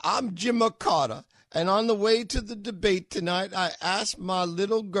I'm Jimmy Carter, and on the way to the debate tonight, I asked my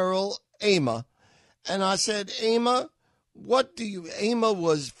little girl, Emma, and I said, Emma, Emma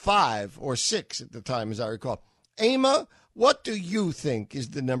was 5 or 6 at the time, as I recall. Emma, what do you think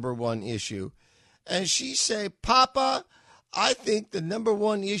is the number one issue? And she said, Papa, I think the number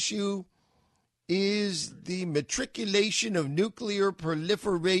one issue is the matriculation of nuclear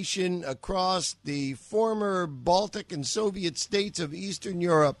proliferation across the former Baltic and Soviet states of Eastern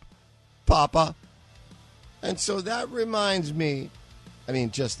Europe, Papa. And so that reminds me, I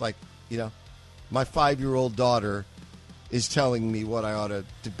mean, just like, you know, my 5-year-old daughter is telling me what I ought to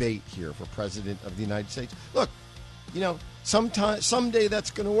debate here for President of the United States. Look, you know, someday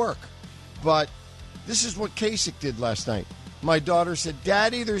that's going to work. But this is what Kasich did last night. My daughter said,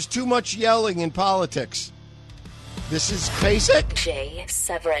 Daddy, there's too much yelling in politics. This is Kasich. Jay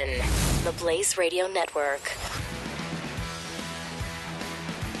Severin, the Blaze Radio Network.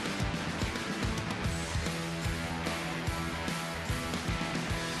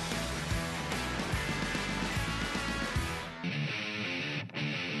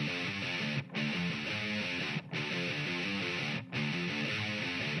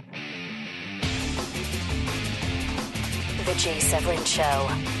 The Jay Severin Show.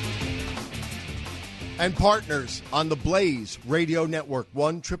 And partners on the Blaze Radio Network,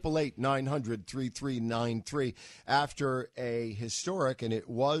 1-888-900-3393. After a historic, and it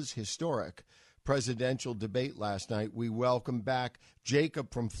was historic, presidential debate last night, we welcome back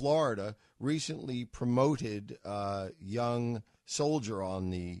Jacob from Florida, recently promoted young soldier on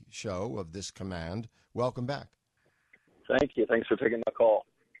the show of this command. Welcome back. Thank you. Thanks for taking my call.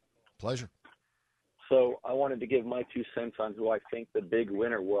 Pleasure. So I wanted to give my 2 cents on who I think the big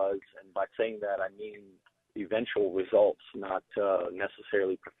winner was, and by saying that I mean eventual results, not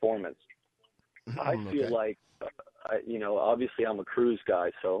necessarily performance. I feel like, obviously I'm a Cruz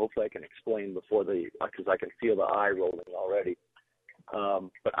guy, so hopefully I can explain because I can feel the eye rolling already.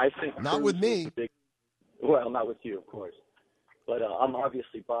 But I think not with me. Well, not with you, of course. But I'm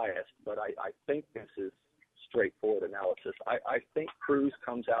obviously biased, but I think this is straightforward analysis. I think Cruz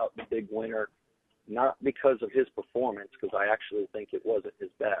comes out the big winner. Not because of his performance, because I actually think it wasn't his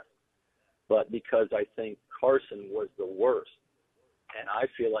best, but because I think Carson was the worst. And I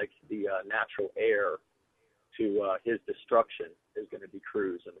feel like the natural heir to his destruction is going to be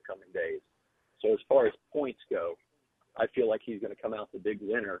Cruz in the coming days. So as far as points go, I feel like he's going to come out the big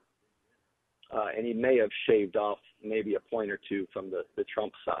winner. And he may have shaved off maybe a point or two from the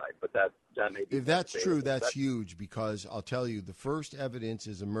Trump side, but that may be. If that's true, that's huge, because I'll tell you, the first evidence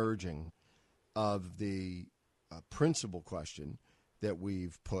is emerging of the principal question that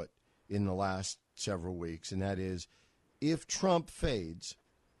we've put in the last several weeks, and that is, if Trump fades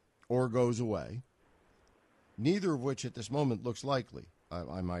or goes away, neither of which at this moment looks likely,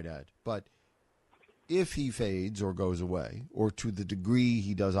 I might add, but if he fades or goes away, or to the degree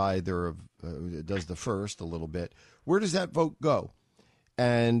he does either of does the first a little bit, where does that vote go?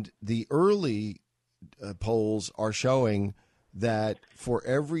 And the early polls are showing that for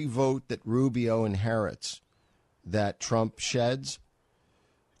every vote that Rubio inherits that Trump sheds,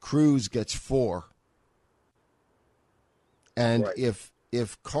 Cruz gets 4. And right.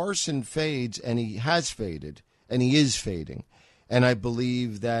 if Carson fades, and he has faded, and he is fading, and I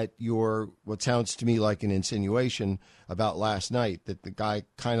believe that what sounds to me like an insinuation about last night, that the guy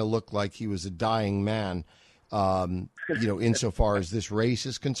kind of looked like he was a dying man, insofar as this race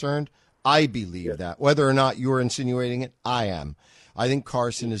is concerned, I believe that. Whether or not you're insinuating it, I am. I think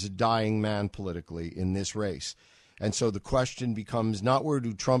Carson is a dying man politically in this race. And so the question becomes not where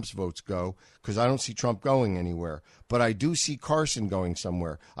do Trump's votes go, because I don't see Trump going anywhere, but I do see Carson going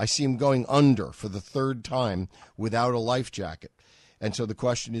somewhere. I see him going under for the third time without a life jacket. And so the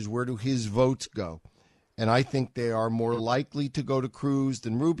question is, where do his votes go? And I think they are more likely to go to Cruz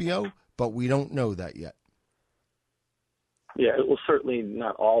than Rubio, but we don't know that yet. Yeah, well, certainly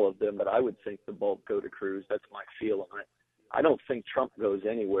not all of them, but I would think the bulk go to Cruz. That's my feel on it. I don't think Trump goes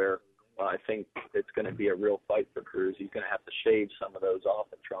anywhere. I think it's going to be a real fight for Cruz. He's going to have to shave some of those off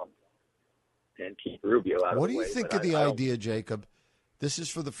of Trump and keep Rubio out of the way. What do you think of the idea, Jacob? This is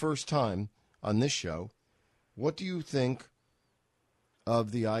for the first time on this show. What do you think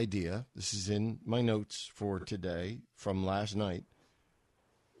of the idea? This is in my notes for today from last night.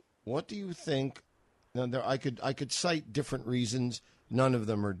 What do you think? Now, I could cite different reasons. None of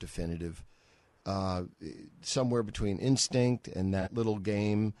them are definitive. Somewhere between instinct and that little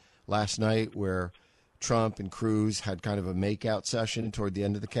game last night where Trump and Cruz had kind of a makeout session toward the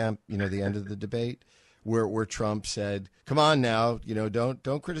end of the the end of the debate, where Trump said, "Come on now,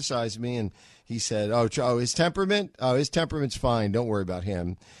 don't criticize me," and he said, "Oh, his temperament's fine. Don't worry about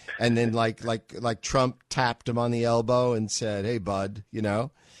him." And then like Trump tapped him on the elbow and said, "Hey, bud,"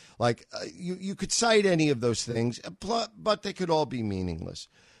 you could cite any of those things, but they could all be meaningless.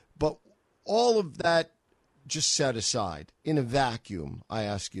 But all of that just set aside, in a vacuum, I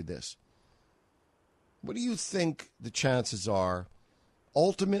ask you this. What do you think the chances are,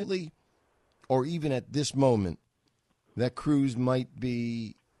 ultimately, or even at this moment, that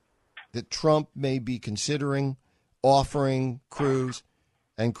Trump may be considering offering Cruz,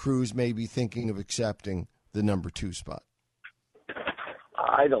 and Cruz may be thinking of accepting the number 2 spot?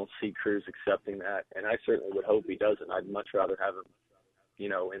 I don't see Cruz accepting that, and I certainly would hope he doesn't. I'd much rather have him, in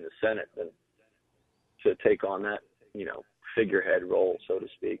the Senate than to take on that, figurehead role, so to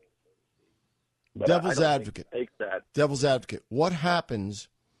speak. But Devil's advocate. What happens?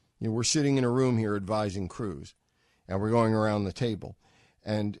 We're sitting in a room here advising Cruz, and we're going around the table,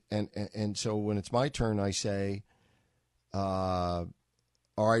 and so when it's my turn, I say, "All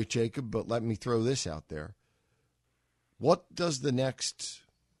right, Jacob, but let me throw this out there. What does the next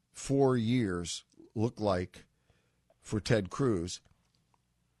 4 years look like for Ted Cruz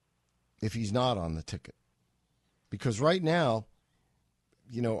if he's not on the ticket?" Because right now,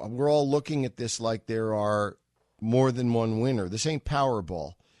 we're all looking at this like there are more than one winner. This ain't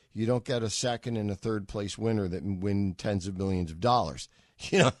Powerball. You don't get a second and a third place winner that win tens of millions of dollars.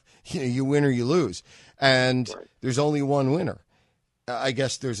 You win or you lose. And there's only one winner. I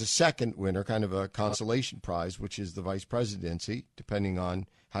guess there's a second winner, kind of a consolation prize, which is the vice presidency, depending on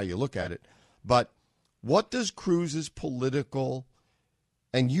how you look at it. But what does Cruz's political,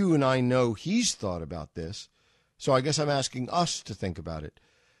 and you and I know he's thought about this, so I guess I'm asking us to think about it.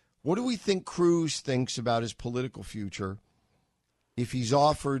 What do we think Cruz thinks about his political future if he's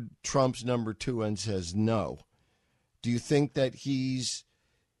offered Trump's number 2 and says no? Do you think that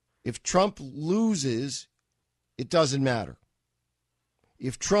if Trump loses, it doesn't matter?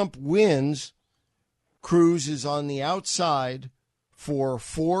 If Trump wins, Cruz is on the outside for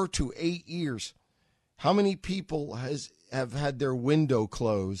 4 to 8 years. How many people have had their window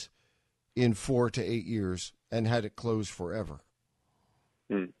close in 4 to 8 years and had it closed forever?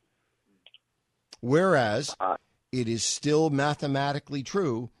 Whereas it is still mathematically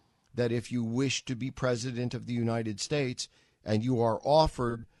true that if you wish to be president of the United States and you are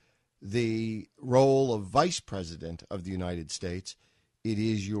offered the role of vice president of the United States, it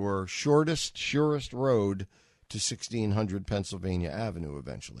is your shortest, surest road to 1600 Pennsylvania Avenue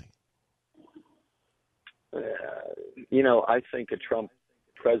eventually. I think a Trump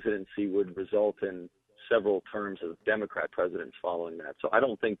presidency would result in several terms of Democrat presidents following that. So I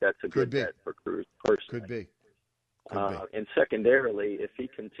don't think that's a good bet for Cruz personally. Could be. And secondarily, if he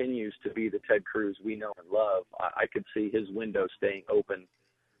continues to be the Ted Cruz we know and love, I could see his window staying open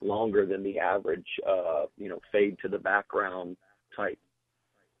longer than the average, fade to the background type.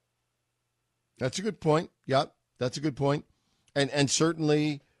 That's a good point. Yep, that's a good point. And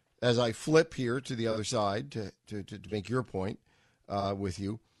certainly, as I flip here to the other side to make your point with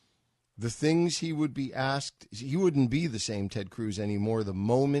you, the things he would be asked, he wouldn't be the same Ted Cruz anymore the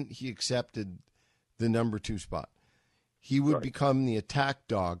moment he accepted the number 2 spot. He would become the attack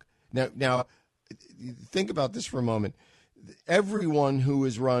dog. Now, think about this for a moment. Everyone who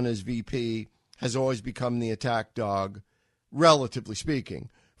is run as VP has always become the attack dog, relatively speaking,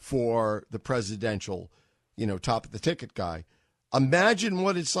 for the presidential, top of the ticket guy. Imagine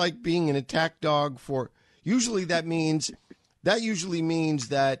what it's like being an attack dog for. Usually that means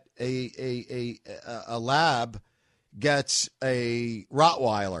that a lab gets a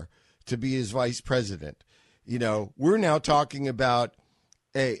Rottweiler to be his vice president. we're now talking about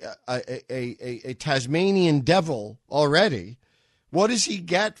a Tasmanian devil already. What does he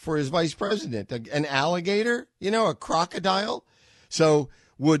get for his vice president? An alligator? A crocodile? So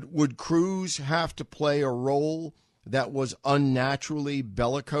would Cruz have to play a role that was unnaturally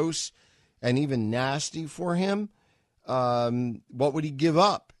bellicose and even nasty for him? What would he give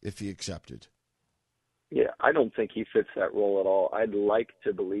up if he accepted? Yeah, I don't think he fits that role at all. I'd like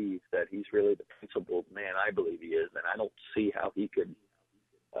to believe that he's really the principled man I believe he is, and I don't see how he could,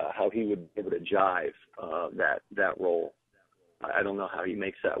 how he would be able to jive that role. I don't know how he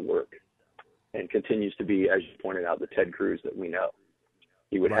makes that work, and continues to be, as you pointed out, the Ted Cruz that we know.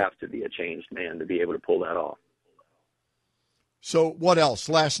 He would have to be a changed man to be able to pull that off. So what else?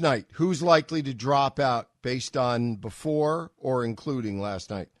 Last night, who's likely to drop out based on before or including last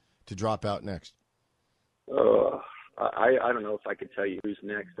night to drop out next? I don't know if I could tell you who's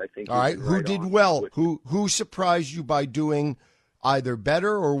next. I think. All right, who did well? Who surprised you by doing either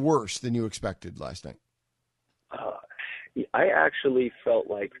better or worse than you expected last night? I actually felt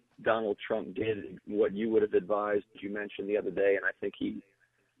like Donald Trump did what you would have advised, you mentioned the other day, and I think he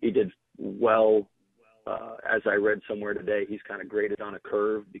did well. As I read somewhere today, he's kind of graded on a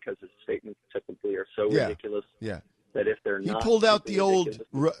curve because his statements typically are so ridiculous that if they're not. He pulled out the old,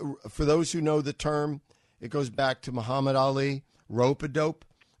 for those who know the term, it goes back to Muhammad Ali, rope-a-dope.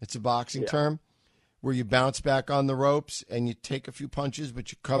 It's a boxing term where you bounce back on the ropes and you take a few punches,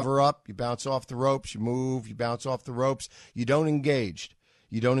 but you cover up, you bounce off the ropes, you move, you bounce off the ropes. You don't engage.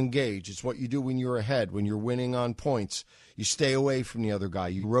 It's what you do when you're ahead, when you're winning on points. You stay away from the other guy.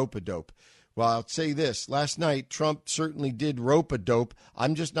 You rope-a-dope. Well, I'll say this. Last night, Trump certainly did rope-a-dope.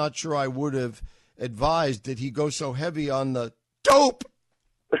 I'm just not sure I would have advised that he go so heavy on the dope.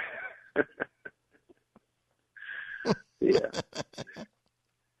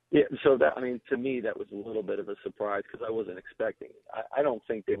 Yeah, so to me, that was a little bit of a surprise because I wasn't expecting it. I don't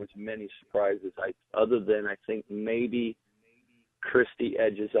think there was many surprises, other than I think maybe Christie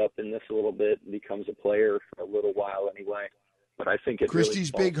edges up in this a little bit and becomes a player for a little while anyway. But I think Christie's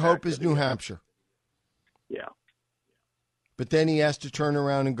big hope is New Hampshire. Yeah. But then he has to turn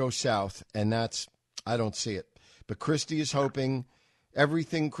around and go south, and I don't see it. But Christie is hoping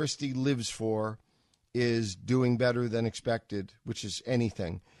everything Christie lives for is doing better than expected, which is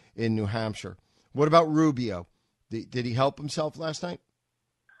anything in New Hampshire. What about Rubio? Did he help himself last night?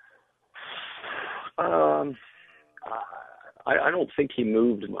 I don't think he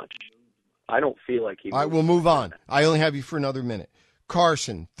moved much. I don't feel like he. All right, we'll move on. I only have you for another minute.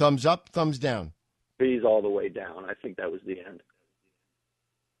 Carson, thumbs up, thumbs down? He's all the way down. I think that was the end.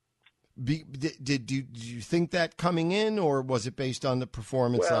 Did you think that coming in, or was it based on the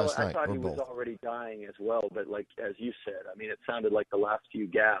performance last night? I thought he was already dying as well, but like as you said, it sounded like the last few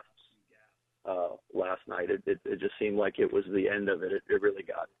gaffes last night. It just seemed like it was the end of it. It really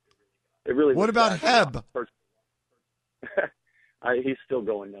got. It really. What about Heb? He's still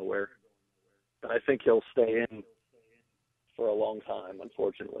going nowhere. I think he'll stay in for a long time,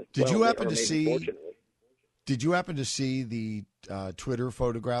 unfortunately. Did you happen to see the Twitter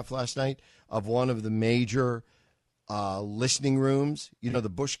photograph last night of one of the major listening rooms? The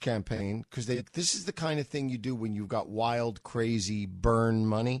Bush campaign, because this is the kind of thing you do when you've got wild, crazy burn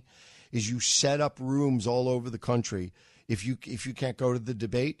money, is you set up rooms all over the country. If you can't go to the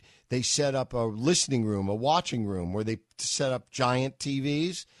debate, they set up a listening room, a watching room, where they set up giant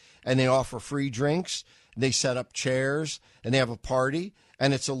TVs and they offer free drinks. They set up chairs and they have a party,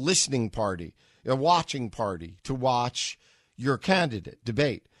 and it's a listening party, a watching party to watch your candidate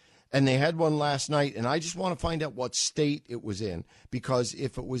debate. And they had one last night, and I just want to find out what state it was in, because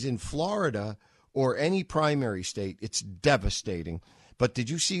if it was in Florida or any primary state, it's devastating. But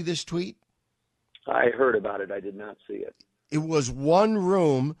did you see this tweet? I heard about it. I did not see it. It was one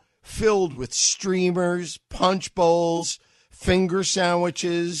room filled with streamers, punch bowls, finger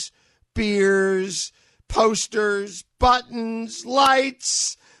sandwiches, beers, posters, buttons,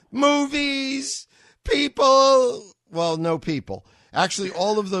 lights, movies, people. Well, no people. Actually,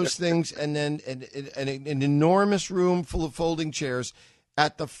 all of those things, and then an enormous room full of folding chairs.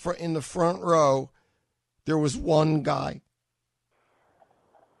 In the front row, there was one guy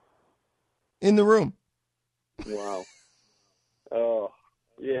in the room. Wow. Oh,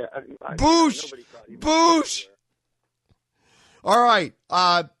 yeah. Boosh! Boosh! All right.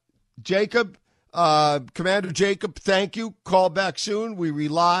 Jacob, Commander Jacob, thank you. Call back soon. We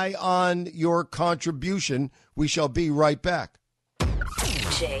rely on your contribution. We shall be right back.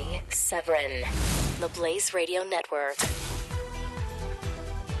 Jay Severin, the Blaze Radio Network.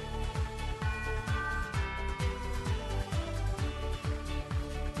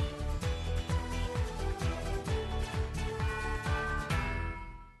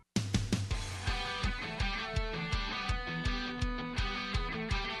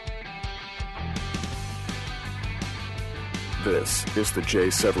 This is the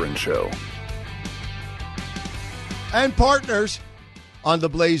Jay Severin Show. And partners on the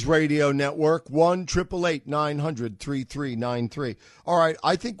Blaze Radio Network, 1-888-900-3393. All right,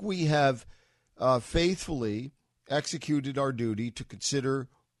 I think we have faithfully executed our duty to consider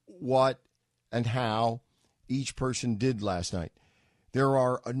what and how each person did last night. There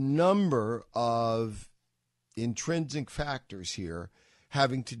are a number of intrinsic factors here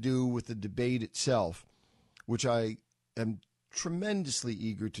having to do with the debate itself, which I am tremendously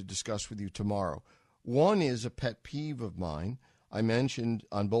eager to discuss with you tomorrow. One is a pet peeve of mine. I mentioned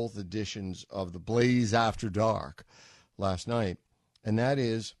on both editions of the Blaze After Dark last night, and that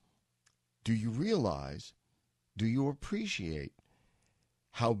is, do you realize, do you appreciate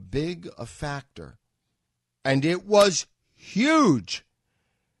how big a factor, and it was huge,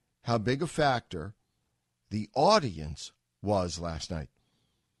 how big a factor the audience was last night?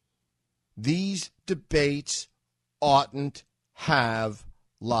 These debates oughtn't have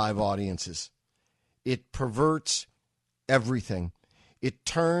live audiences. It perverts everything. It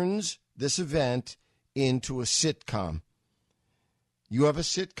turns this event into a sitcom. You have a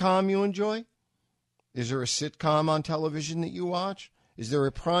sitcom you enjoy? Is there a sitcom on television that you watch? Is there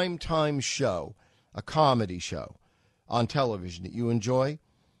a primetime show, a comedy show on television that you enjoy?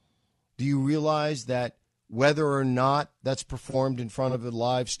 Do you realize that whether or not that's performed in front of a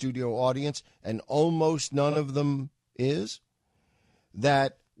live studio audience, and almost none of them is,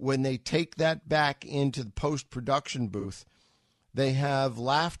 that when they take that back into the post-production booth, they have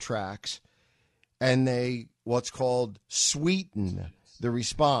laugh tracks and they what's called sweeten the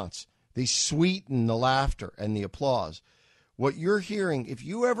response. They sweeten the laughter and the applause. What you're hearing, if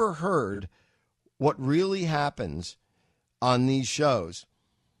you ever heard what really happens on these shows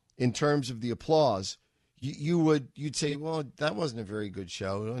in terms of the applause, you'd say, well, that wasn't a very good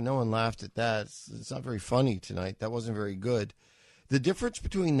show. No one laughed at that. It's not very funny tonight. That wasn't very good. The difference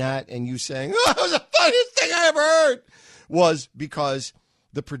between that and you saying, oh, that was the funniest thing I ever heard, was because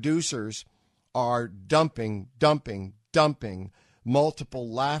the producers are dumping multiple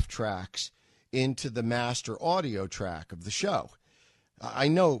laugh tracks into the master audio track of the show. I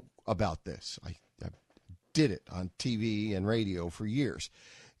know about this. I did it on TV and radio for years.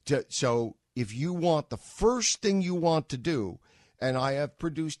 So if you want, the first thing you want to do, and I have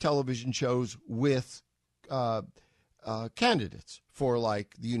produced television shows with candidates for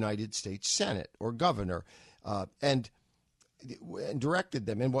like the United States Senate or governor, and directed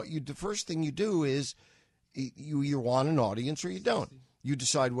them. And the first thing you do is you either want an audience or you don't. You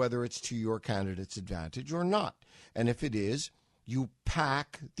decide whether it's to your candidate's advantage or not. And if it is, you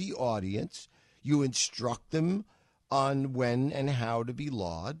pack the audience, you instruct them on when and how to be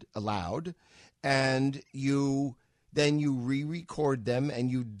allowed, and then you re-record them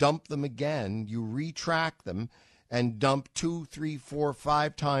and you dump them again, you retrack them and dump 2, 3, 4,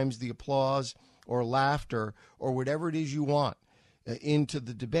 5 times the applause or laughter or whatever it is you want into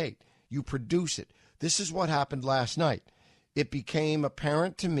the debate. You produce it. This is what happened last night. It became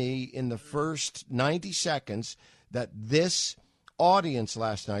apparent to me in the first 90 seconds that this audience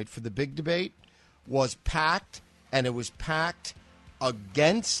last night for the big debate was packed, and it was packed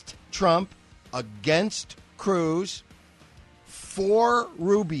against Trump, against Cruz, for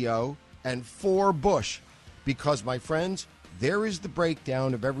Rubio, and for Bush. Because, my friends, there is the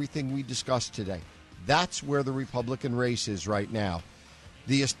breakdown of everything we discussed today. That's where the Republican race is right now.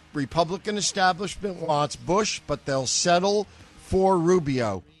 The Republican establishment wants Bush, but they'll settle for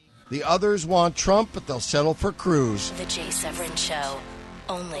Rubio. The others want Trump, but they'll settle for Cruz. The Jay Severin Show,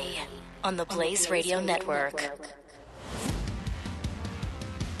 only on the Blaze Radio Network.